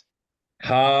flights?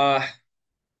 Uh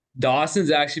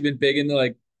Dawson's actually been big into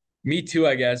like me too,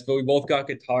 I guess, but we both got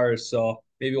guitars, so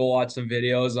maybe we'll watch some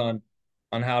videos on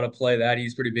how to play that.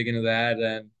 He's pretty big into that.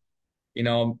 And you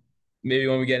know, maybe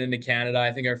when we get into Canada,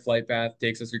 I think our flight path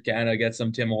takes us through Canada, get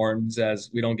some Tim Hortons as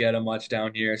we don't get them much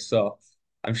down here. So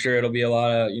I'm sure it'll be a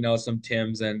lot of, some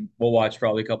Tims, and we'll watch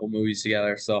probably a couple movies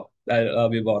together. So that'll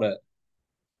be about it.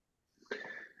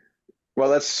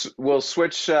 Well, we'll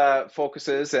switch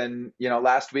focuses. And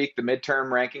last week the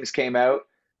midterm rankings came out.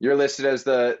 You're listed as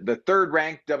the third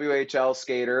ranked WHL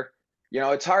skater.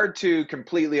 It's hard to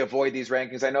completely avoid these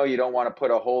rankings. I know you don't want to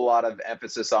put a whole lot of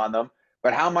emphasis on them,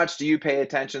 but how much do you pay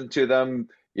attention to them?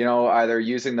 Either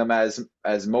using them as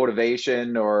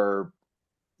motivation or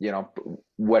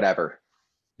whatever.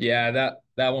 Yeah,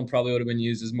 that one probably would have been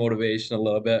used as motivation a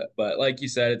little bit, but like you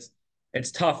said,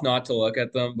 it's tough not to look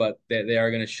at them, but they are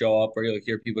going to show up, or you'll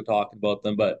hear people talking about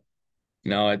them. But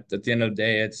at the end of the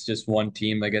day, it's just one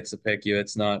team that gets to pick you.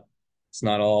 It's not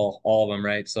all of them,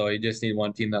 right? So you just need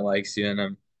one team that likes you,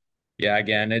 and yeah,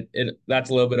 again, it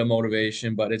that's a little bit of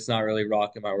motivation, but it's not really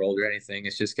rocking my world or anything.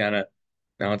 It's just kind of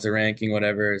now it's a ranking,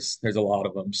 whatever. There's a lot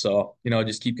of them, so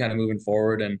just keep kind of moving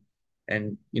forward and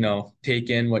take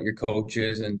in what your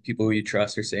coaches and people who you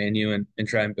trust are saying to you, and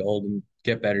try and build and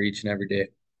get better each and every day.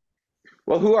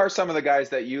 Well, who are some of the guys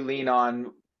that you lean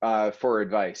on for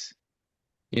advice?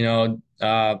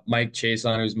 Mike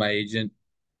Chason, who's my agent,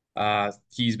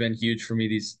 he's been huge for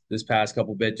me this past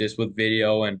couple bit just with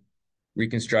video and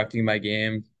reconstructing my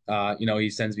game. He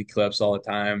sends me clips all the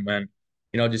time, and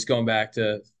just going back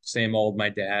to same old my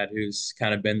dad, who's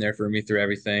kind of been there for me through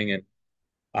everything. And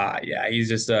yeah, he's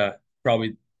just probably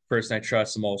the person I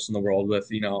trust the most in the world with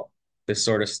this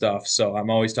sort of stuff. So I'm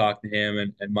always talking to him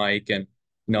and Mike, and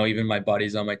even my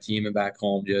buddies on my team and back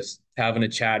home, just having a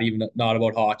chat, even not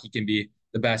about hockey, can be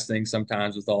the best thing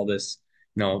sometimes with all this,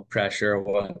 pressure or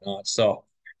whatnot. So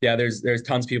yeah, there's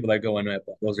tons of people that go into it,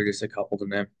 but those are just a couple to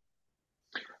name.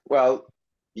 Well,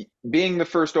 being the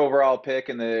first overall pick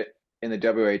in the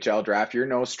WHL draft, you're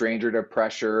no stranger to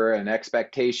pressure and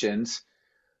expectations.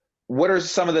 What are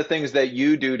some of the things that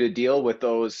you do to deal with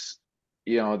those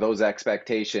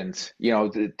expectations,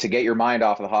 to get your mind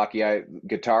off of the hockey?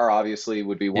 Guitar obviously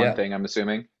would be one Yeah. thing, I'm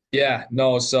assuming. Yeah.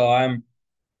 No, so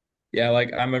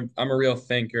like I'm a real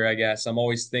thinker, I guess. I'm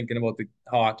always thinking about the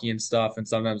hockey and stuff, and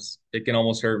sometimes it can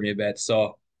almost hurt me a bit.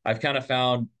 So I've kind of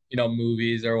found,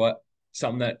 movies or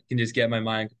something that can just get my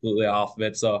mind completely off of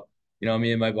it. So,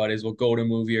 me and my buddies will go to a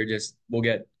movie or just we'll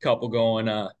get a couple going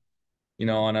on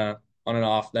an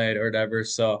off night or whatever.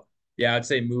 So yeah, I'd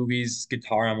say movies,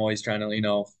 guitar, I'm always trying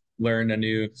to, learn a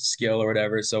new skill or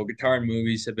whatever. So guitar and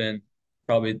movies have been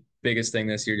probably the biggest thing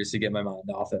this year just to get my mind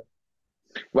off it.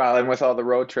 Well, and with all the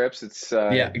road trips, it's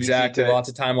Yeah, easy exactly. to Lots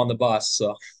of time on the bus.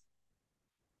 So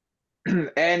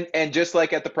and just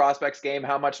like at the prospects game,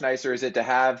 how much nicer is it to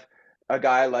have a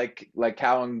guy like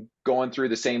Cowan going through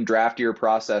the same draft year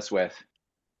process with?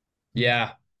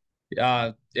 yeah,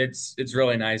 it's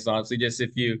really nice, honestly. Just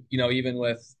if even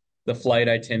with the flight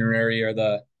itinerary or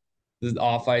the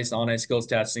off ice, on ice skills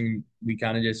testing, we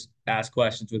kind of just ask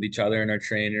questions with each other and our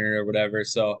trainer or whatever.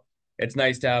 So it's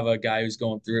nice to have a guy who's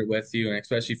going through it with you, and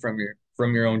especially from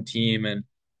your own team. And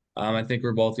I think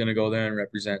we're both going to go there and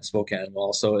represent Spokane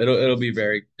well. So it'll be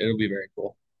very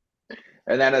cool.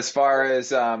 And then as far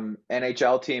as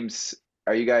NHL teams,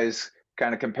 are you guys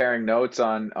kind of comparing notes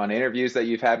on interviews that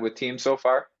you've had with teams so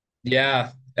far?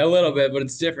 Yeah, a little bit, but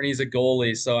it's different. He's a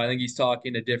goalie, so I think he's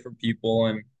talking to different people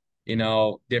and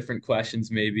different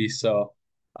questions maybe. So,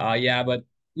 yeah, but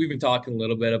we've been talking a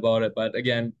little bit about it. But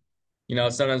again,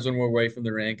 sometimes when we're away from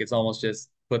the rink, it's almost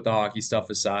just put the hockey stuff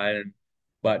aside.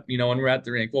 But when we're at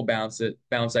the rink, we'll bounce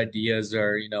ideas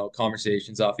or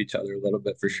conversations off each other a little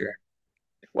bit for sure.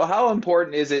 Well, how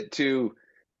important is it to,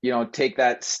 take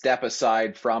that step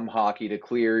aside from hockey to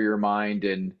clear your mind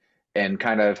and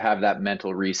kind of have that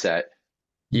mental reset?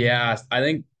 Yeah, I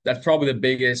think that's probably one of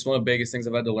the biggest things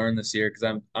I've had to learn this year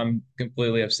because I'm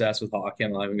completely obsessed with hockey.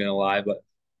 I'm not even gonna lie, but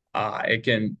it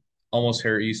can almost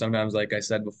hurt you sometimes. Like I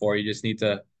said before, you just need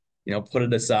to, put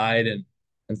it aside and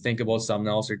think about something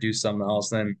else or do something else.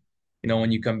 Then,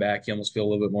 when you come back, you almost feel a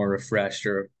little bit more refreshed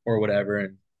or whatever.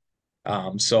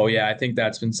 And so yeah, I think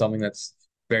that's been something that's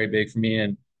very big for me.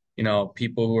 And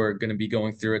people who are going to be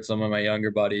going through it, some of my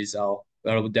younger buddies,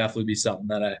 that'll definitely be something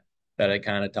that I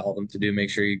kind of tell them to do. Make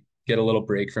sure you get a little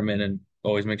break from it, and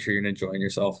always make sure you're enjoying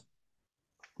yourself.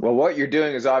 Well, what you're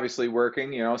doing is obviously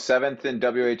working, seventh in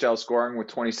WHL scoring with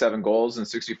 27 goals and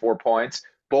 64 points,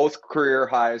 both career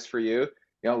highs for you.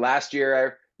 Last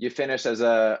year you finished as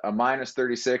a minus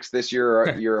 36. This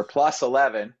year you're a plus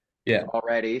 11 Yeah.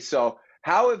 already. So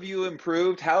how have you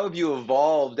improved? How have you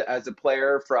evolved as a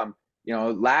player from,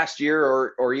 last year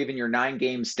or even your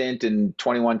 9-game stint in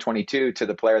 21-22 to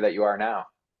the player that you are now?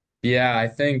 Yeah, I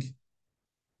think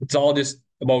it's all just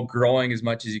about growing as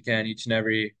much as you can each and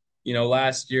every,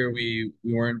 last year we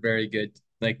weren't very good.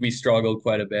 Like we struggled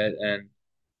quite a bit. And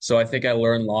so I think I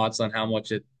learned lots on how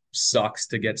much it sucks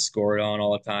to get scored on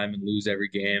all the time and lose every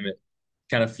game. It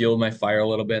kind of fueled my fire a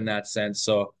little bit in that sense.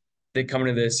 So I think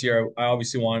coming to this year, I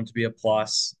obviously wanted to be a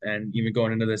plus, and even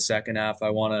going into the second half,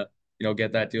 I want to,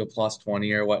 get that to a plus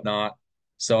 20 or whatnot.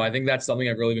 So I think that's something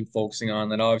I've really been focusing on.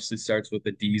 That obviously starts with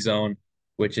the D zone,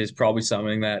 which is probably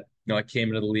something that, I came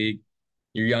into the league.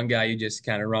 You're a young guy, you just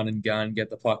kind of run and gun, get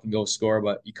the puck and go score.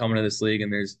 But you come into this league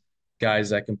and there's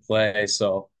guys that can play.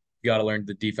 So you got to learn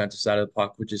the defensive side of the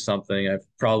puck, which is something I've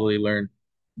probably learned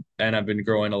and I've been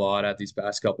growing a lot at these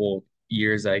past couple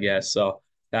years, I guess. So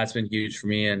that's been huge for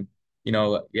me. And,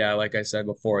 yeah, like I said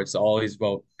before, it's always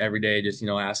about every day just,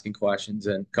 asking questions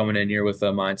and coming in here with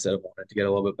a mindset of wanting to get a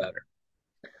little bit better.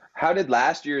 How did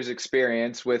last year's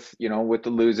experience with the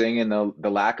losing and the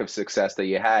lack of success that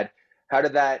you had, how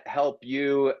did that help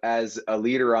you as a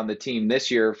leader on the team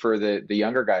this year for the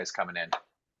younger guys coming in?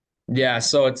 Yeah,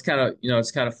 so it's kind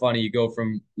of funny. You go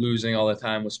from losing all the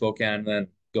time with Spokane, and then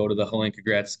go to the Hlinka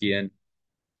Gretzky, and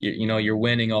you're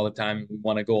winning all the time. We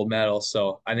won a gold medal,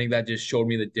 so I think that just showed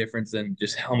me the difference in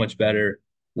just how much better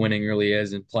winning really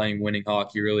is and playing winning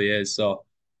hockey really is. So,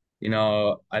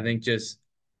 I think just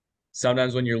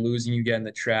sometimes when you're losing, you get in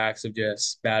the tracks of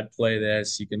just bad play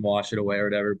this, you can wash it away or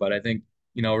whatever. But I think,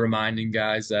 reminding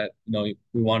guys that, we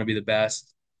want to be the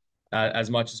best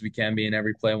as much as we can be in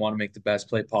every play, want to make the best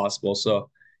play possible. So,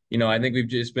 I think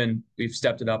we've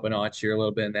stepped it up a notch here a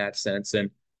little bit in that sense. And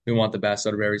we want the best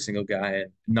out of every single guy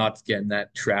and not get in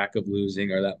that track of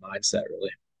losing or that mindset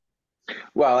really.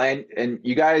 Well, and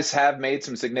you guys have made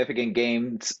some significant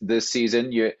gains this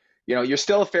season. You know, you're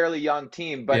still a fairly young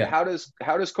team, but Yeah. how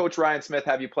does Coach Ryan Smith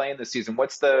have you playing this season?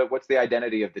 What's the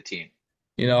identity of the team?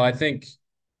 I think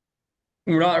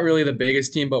we're not really the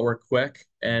biggest team, but we're quick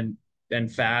and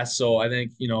fast. So I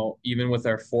think, even with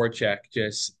our forecheck,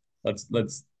 just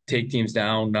let's take teams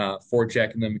down,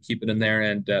 forechecking them and keep it in there.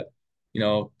 And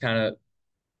kind of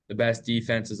the best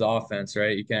defense is offense,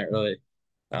 right? You can't really,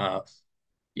 uh,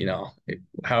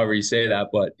 however you say that,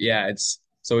 but yeah, it's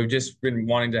so we've just been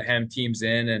wanting to hem teams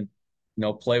in and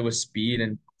play with speed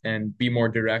and be more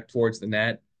direct towards the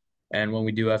net. And when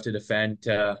we do have to defend,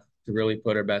 to really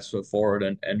put our best foot forward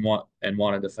and want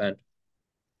to defend.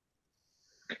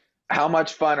 How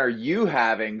much fun are you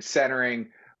having centering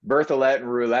Berthollet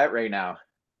and Roulette right now?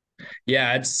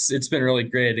 Yeah, it's been really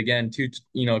great. Again, two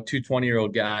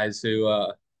 20-year-old guys who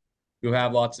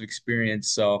have lots of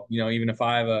experience. So, even if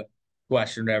I have a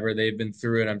question or whatever, they've been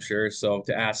through it, I'm sure. So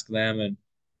to ask them and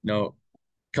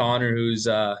Connor, who's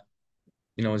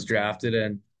was drafted,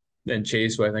 and then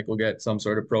Chase, who I think will get some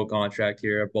sort of pro contract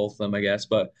here, both of them, I guess.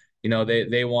 But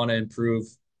they want to improve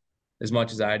as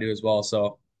much as I do as well.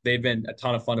 So they've been a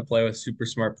ton of fun to play with, super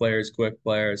smart players, quick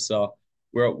players. So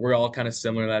we're all kind of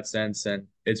similar in that sense, and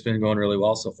it's been going really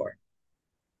well so far.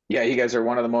 Yeah, you guys are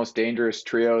one of the most dangerous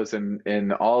trios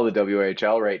in all of the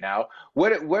WHL right now.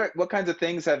 What kinds of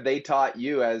things have they taught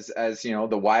you as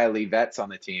the wily vets on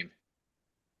the team?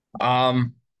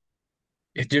 Um,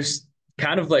 it just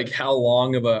kind of like how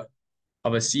long of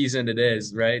a season it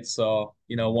is, right? So,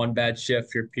 one bad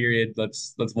shift or period,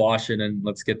 let's wash it and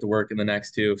let's get to work in the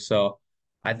next two. So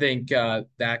I think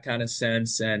that kind of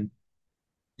sense and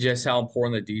just how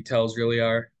important the details really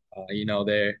are.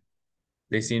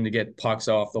 They seem to get pucks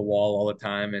off the wall all the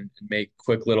time and make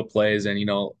quick little plays, and a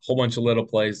whole bunch of little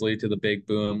plays lead to the big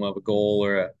boom of a goal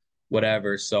or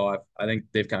whatever. So I think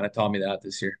they've kind of taught me that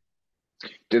this year.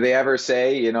 Do they ever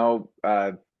say,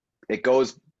 it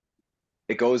goes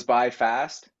it goes by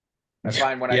fast? I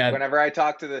find Yeah, whenever I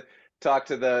talk to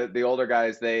the older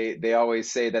guys, they always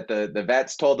say that the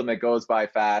vets told them it goes by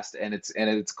fast, and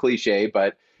it's cliche,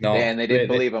 but no, they didn't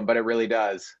believe them, but it really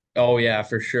does. oh yeah,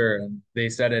 for sure. And they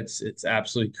said it's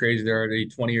absolutely crazy. They're already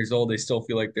 20 years old. They still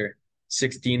feel like they're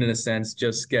 16 in a sense,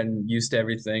 just getting used to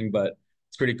everything. But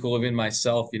it's pretty cool. Even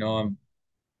myself, I'm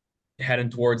heading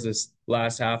towards this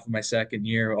last half of my second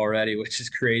year already, which is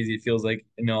crazy. It feels like,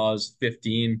 I was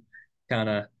 15, kind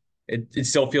of, it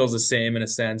still feels the same in a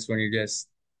sense when you're just,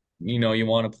 you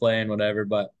want to play and whatever,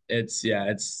 but yeah,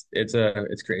 it's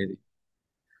crazy.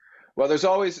 Well, there's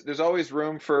always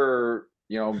room for,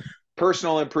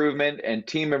 personal improvement and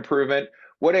team improvement.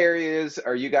 What areas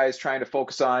are you guys trying to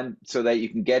focus on so that you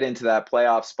can get into that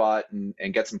playoff spot and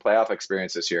get some playoff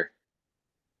experience this year?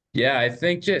 Yeah, I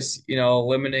think just,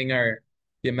 limiting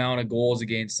the amount of goals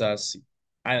against us.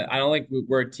 I don't think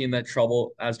we're a team that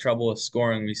has trouble with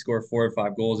scoring. We score 4 or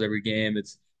 5 goals every game.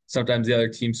 It's sometimes the other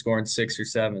team scoring 6 or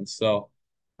 7. So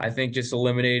I think just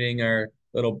eliminating our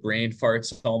little brain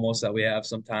farts almost that we have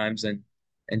sometimes and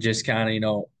just kind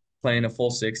of, playing a full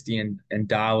 60 and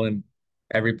dialing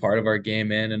every part of our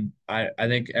game in. And I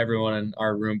think everyone in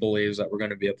our room believes that we're going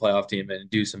to be a playoff team and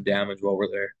do some damage while we're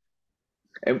there.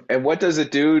 And what does it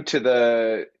do to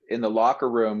the in the locker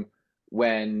room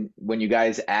when you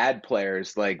guys add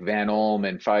players like Van Olm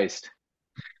and Feist?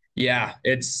 Yeah,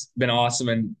 it's been awesome.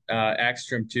 And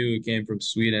Ekstrom too, who came from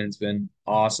Sweden. It's been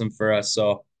awesome for us.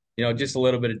 So, just a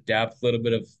little bit of depth, a little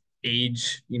bit of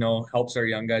age, helps our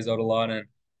young guys out a lot. And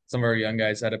some of our young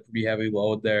guys had a pretty heavy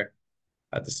load there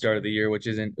at the start of the year, which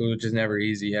is never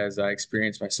easy, as I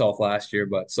experienced myself last year.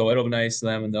 But so it'll be nice to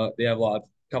them, and they have a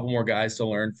couple more guys to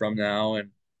learn from now. And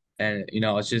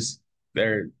it's just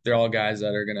they're all guys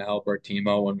that are going to help our team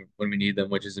out when we need them,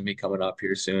 which is going to be coming up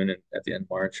here soon and at the end of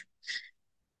March.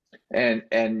 And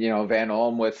Van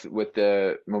Olm with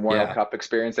the Memorial Yeah. Cup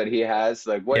experience that he has,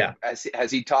 like what Yeah.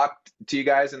 has he talked to you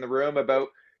guys in the room about,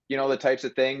 the types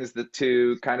of things that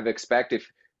to kind of expect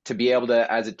if to be able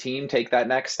to as a team take that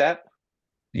next step?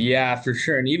 Yeah, for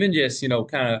sure. And even just,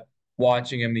 kind of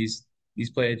watching him, he's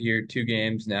played here 2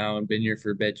 games now and been here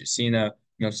for a bit, just seeing how,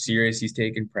 serious he's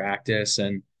taken practice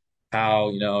and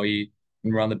how, he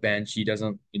when we're on the bench, he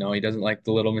doesn't like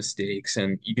the little mistakes,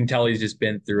 and you can tell he's just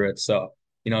been through it. So,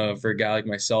 for a guy like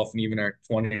myself and even our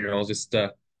 20-year-olds, just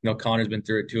Connor's been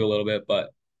through it too a little bit,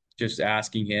 but just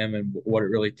asking him and what it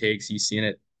really takes, he's seen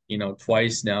it,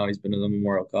 twice now. He's been to the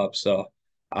Memorial Cup. So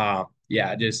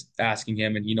yeah, just asking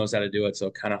him, and he knows how to do it.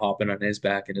 So kind of hopping on his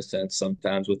back in a sense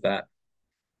sometimes with that.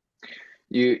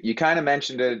 You kind of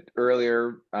mentioned it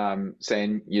earlier,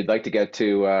 saying you'd like to get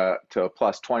to a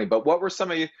plus 20. But what were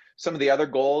some of the other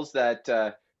goals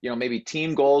that maybe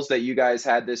team goals that you guys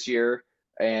had this year,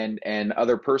 and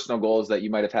other personal goals that you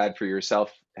might have had for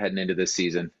yourself heading into this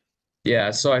season?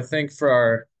 Yeah, so I think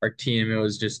for our team, it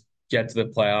was just get to the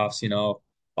playoffs.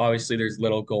 Obviously there's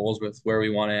little goals with where we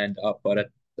want to end up, but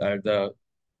the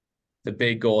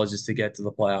big goal is just to get to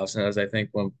the playoffs. And as I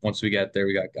think once we get there,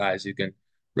 we got guys who can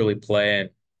really play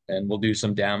and we'll do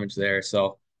some damage there.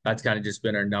 So that's kind of just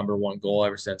been our number one goal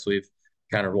ever since we've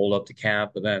kind of rolled up to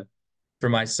camp. But then for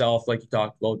myself, like you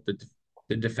talked about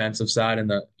the defensive side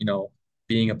and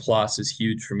being a plus is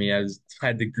huge for me. I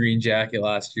had the green jacket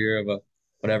last year of a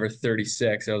whatever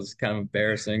 36. It was kind of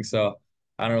embarrassing. So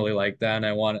I don't really like that. And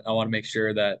I want to make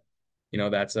sure that,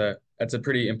 that's a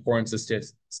pretty important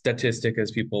statistic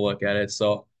as people look at it.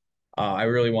 So I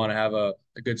really want to have a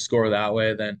good score that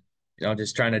way. Then,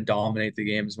 just trying to dominate the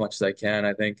game as much as I can.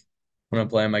 I think when I'm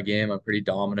playing my game, I'm pretty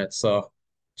dominant. So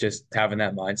just having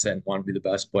that mindset and want to be the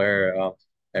best player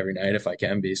every night if I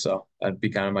can be. So that'd be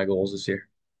kind of my goals this year.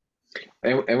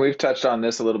 And we've touched on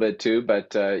this a little bit too,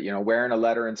 but wearing a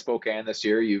letter in Spokane this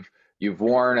year, you've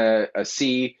worn a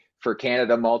C for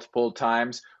Canada multiple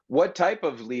times. What type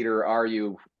of leader are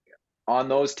you on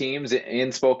those teams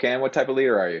in Spokane? What type of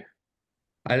leader are you?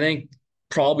 I think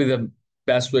probably the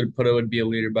best way to put it would be a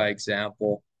leader by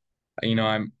example.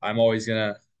 I'm always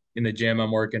gonna in the gym.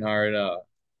 I'm working hard.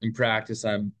 In practice,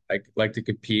 I like to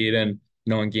compete, and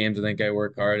in games, I think I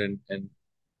work hard and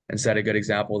set a good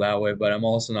example that way. But I'm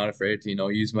also not afraid to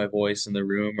use my voice in the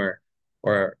room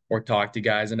or talk to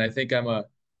guys. And I think I'm a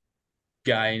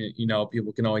guy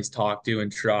people can always talk to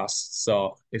and trust.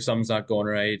 So if something's not going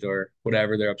right or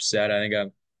whatever, they're upset. I think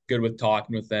I'm good with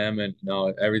talking with them, and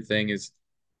everything is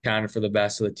kind of for the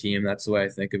best of the team. That's the way I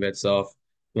think of it. So if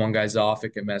one guy's off, it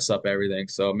can mess up everything.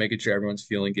 So making sure everyone's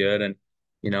feeling good, and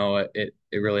it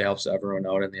really helps everyone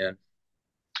out in the end.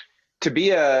 To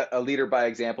be a leader by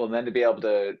example, and then to be able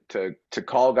to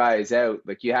call guys out,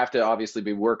 like you have to obviously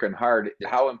be working hard.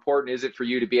 How important is it for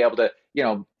you to be able to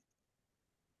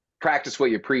practice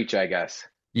what you preach, I guess?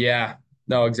 Yeah,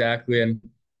 no, exactly. And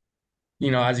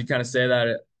as you kind of say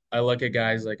that, I look at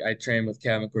guys like I train with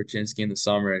Kevin Korchinski in the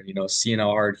summer, and seeing how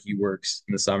hard he works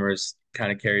in the summer is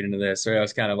kind of carried into this. Sorry, I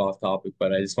was kind of off topic,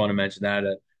 but I just want to mention that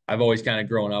I've always kind of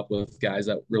grown up with guys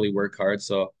that really work hard,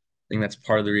 so I think that's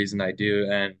part of the reason I do.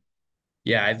 And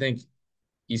yeah, I think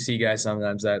you see guys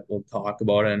sometimes that will talk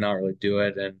about it and not really do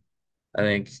it, and I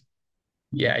think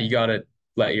yeah, you got to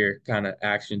let your kind of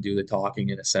action do the talking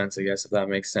in a sense, I guess, if that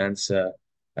makes sense. I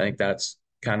think that's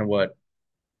kind of what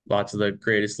lots of the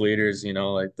greatest leaders,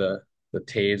 like the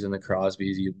Taves and the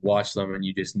Crosbys, you watch them and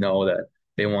you just know that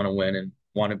they want to win and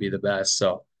want to be the best.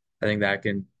 So I think that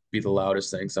can be the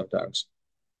loudest thing sometimes.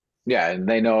 Yeah, and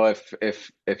they know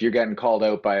if you're getting called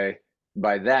out by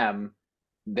them,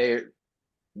 they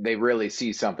they really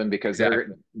see something because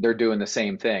Exactly. they're doing the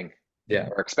same thing Yeah.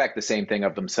 or expect the same thing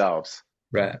of themselves.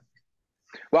 Right.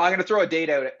 Well, I'm going to throw a date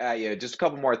out at you. Just a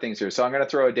couple more things here. So I'm going to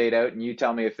throw a date out, and you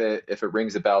tell me if it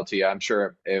rings a bell to you. I'm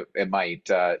sure it might.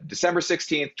 December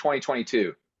 16th,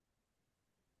 2022.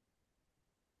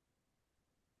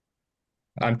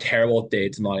 I'm terrible at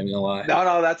dates, I'm not even gonna lie. No,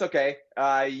 no, that's okay.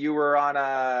 You were on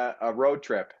a road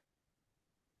trip.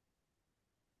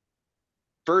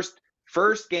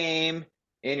 First game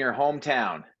in your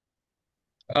hometown.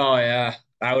 Oh yeah.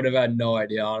 I would have had no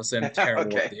idea, honestly. I'm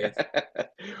terrible at Okay. dates.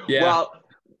 Yeah. Well,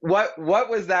 what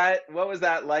was that? What was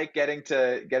that like getting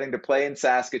to play in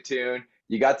Saskatoon?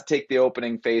 You got to take the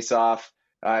opening face off.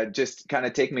 Just kind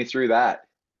of take me through that.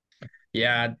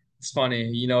 Yeah. It's funny.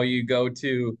 You go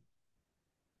to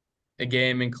a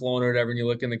game in Kelowna or whatever, and you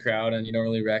look in the crowd and you don't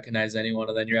really recognize anyone,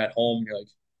 and then you're at home, and you're like,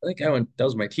 I think that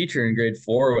was my teacher in grade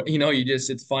four.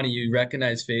 It's funny, you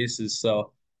recognize faces.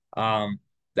 So um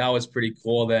that was pretty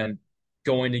cool. Then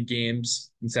going to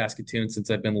games in Saskatoon since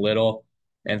I've been little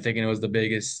and thinking it was the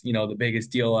biggest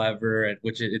deal ever,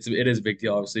 which it is a big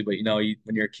deal, obviously, but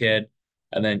when you're a kid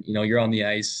and then you're on the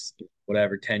ice,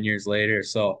 whatever, 10 years later.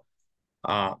 So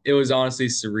it was honestly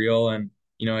surreal. And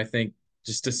I think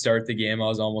just to start the game, I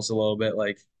was almost a little bit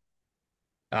like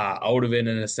out of it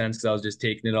in a sense because I was just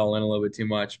taking it all in a little bit too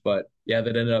much. But yeah,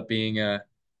 that ended up being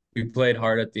we played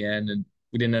hard at the end and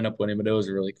we didn't end up winning, but it was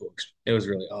a really cool. It was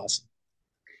really awesome.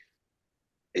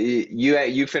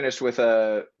 You finished with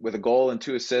a goal and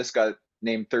two assists. Got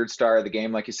named third star of the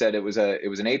game. Like you said, it was an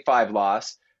 8-5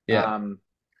 loss. Yeah, Um,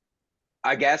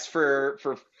 I guess for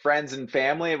friends and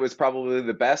family, it was probably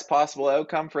the best possible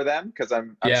outcome for them because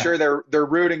I'm yeah, sure they're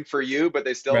rooting for you, but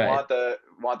they still right.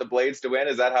 want the Blades to win.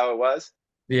 Is that how it was?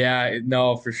 Yeah,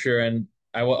 no, for sure. And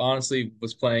honestly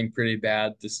was playing pretty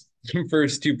bad this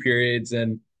first two periods,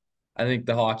 and I think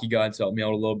the hockey gods helped me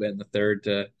out a little bit in the third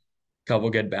to couple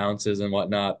good bounces and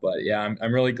whatnot. But yeah,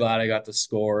 I'm really glad I got to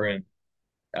score and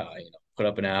put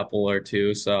up an apple or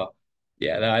two. So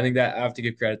yeah, I think that I have to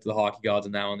give credit to the hockey gods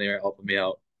on that one. They're helping me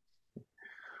out.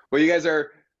 Well, you guys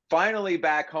are finally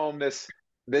back home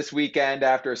this weekend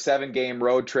after a 7-game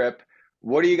road trip.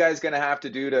 What are you guys going to have to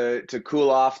do to cool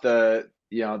off the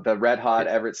red hot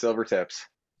Everett Silvertips?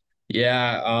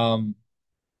 Yeah,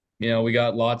 we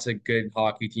got lots of good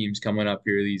hockey teams coming up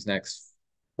here these next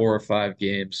 4 or 5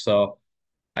 games. So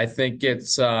I think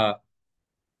it's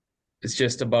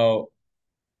just about,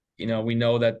 we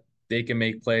know that they can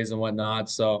make plays and whatnot.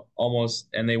 So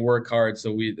and they work hard.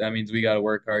 So that means we got to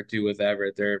work hard too with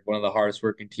Everett. They're one of the hardest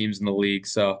working teams in the league.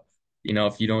 So,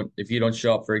 if you don't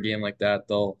show up for a game like that,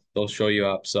 they'll show you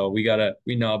up. So we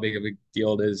know how big of a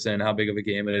deal it is and how big of a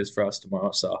game it is for us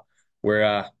tomorrow. So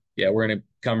we're gonna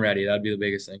come ready. That'd be the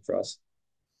biggest thing for us.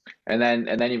 And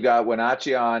then you've got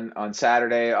Wenatchee on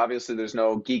Saturday. Obviously, there's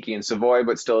no Geeky and Savoy,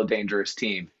 but still a dangerous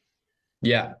team.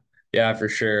 Yeah, yeah, for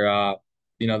sure.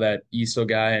 That ESO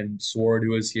guy and Sword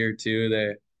who was here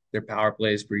too. Their power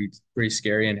play is pretty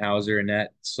scary, and Hauser and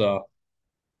net. So,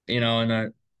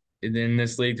 and in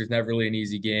this league, there's never really an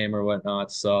easy game or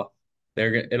whatnot. So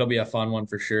it'll be a fun one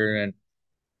for sure. And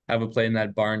haven't played in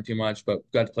that barn too much, but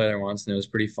got to play there once and it was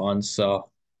pretty fun.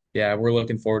 So yeah, we're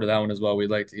looking forward to that one as well.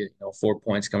 We'd like to get 4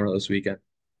 points coming up this weekend.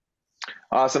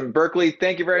 Awesome. Berkly,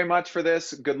 thank you very much for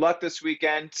this. Good luck this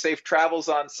weekend. Safe travels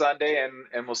on Sunday,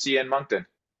 and we'll see you in Moncton.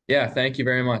 Yeah, thank you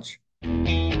very much.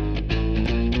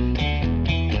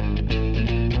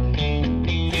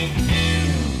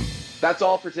 That's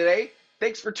all for today.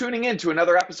 Thanks for tuning in to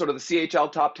another episode of the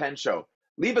CHL Top 10 Show.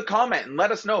 Leave a comment and let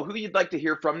us know who you'd like to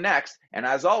hear from next. And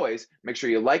as always, make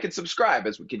sure you like and subscribe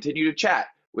as we continue to chat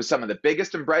with some of the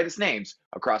biggest and brightest names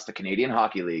across the Canadian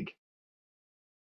Hockey League.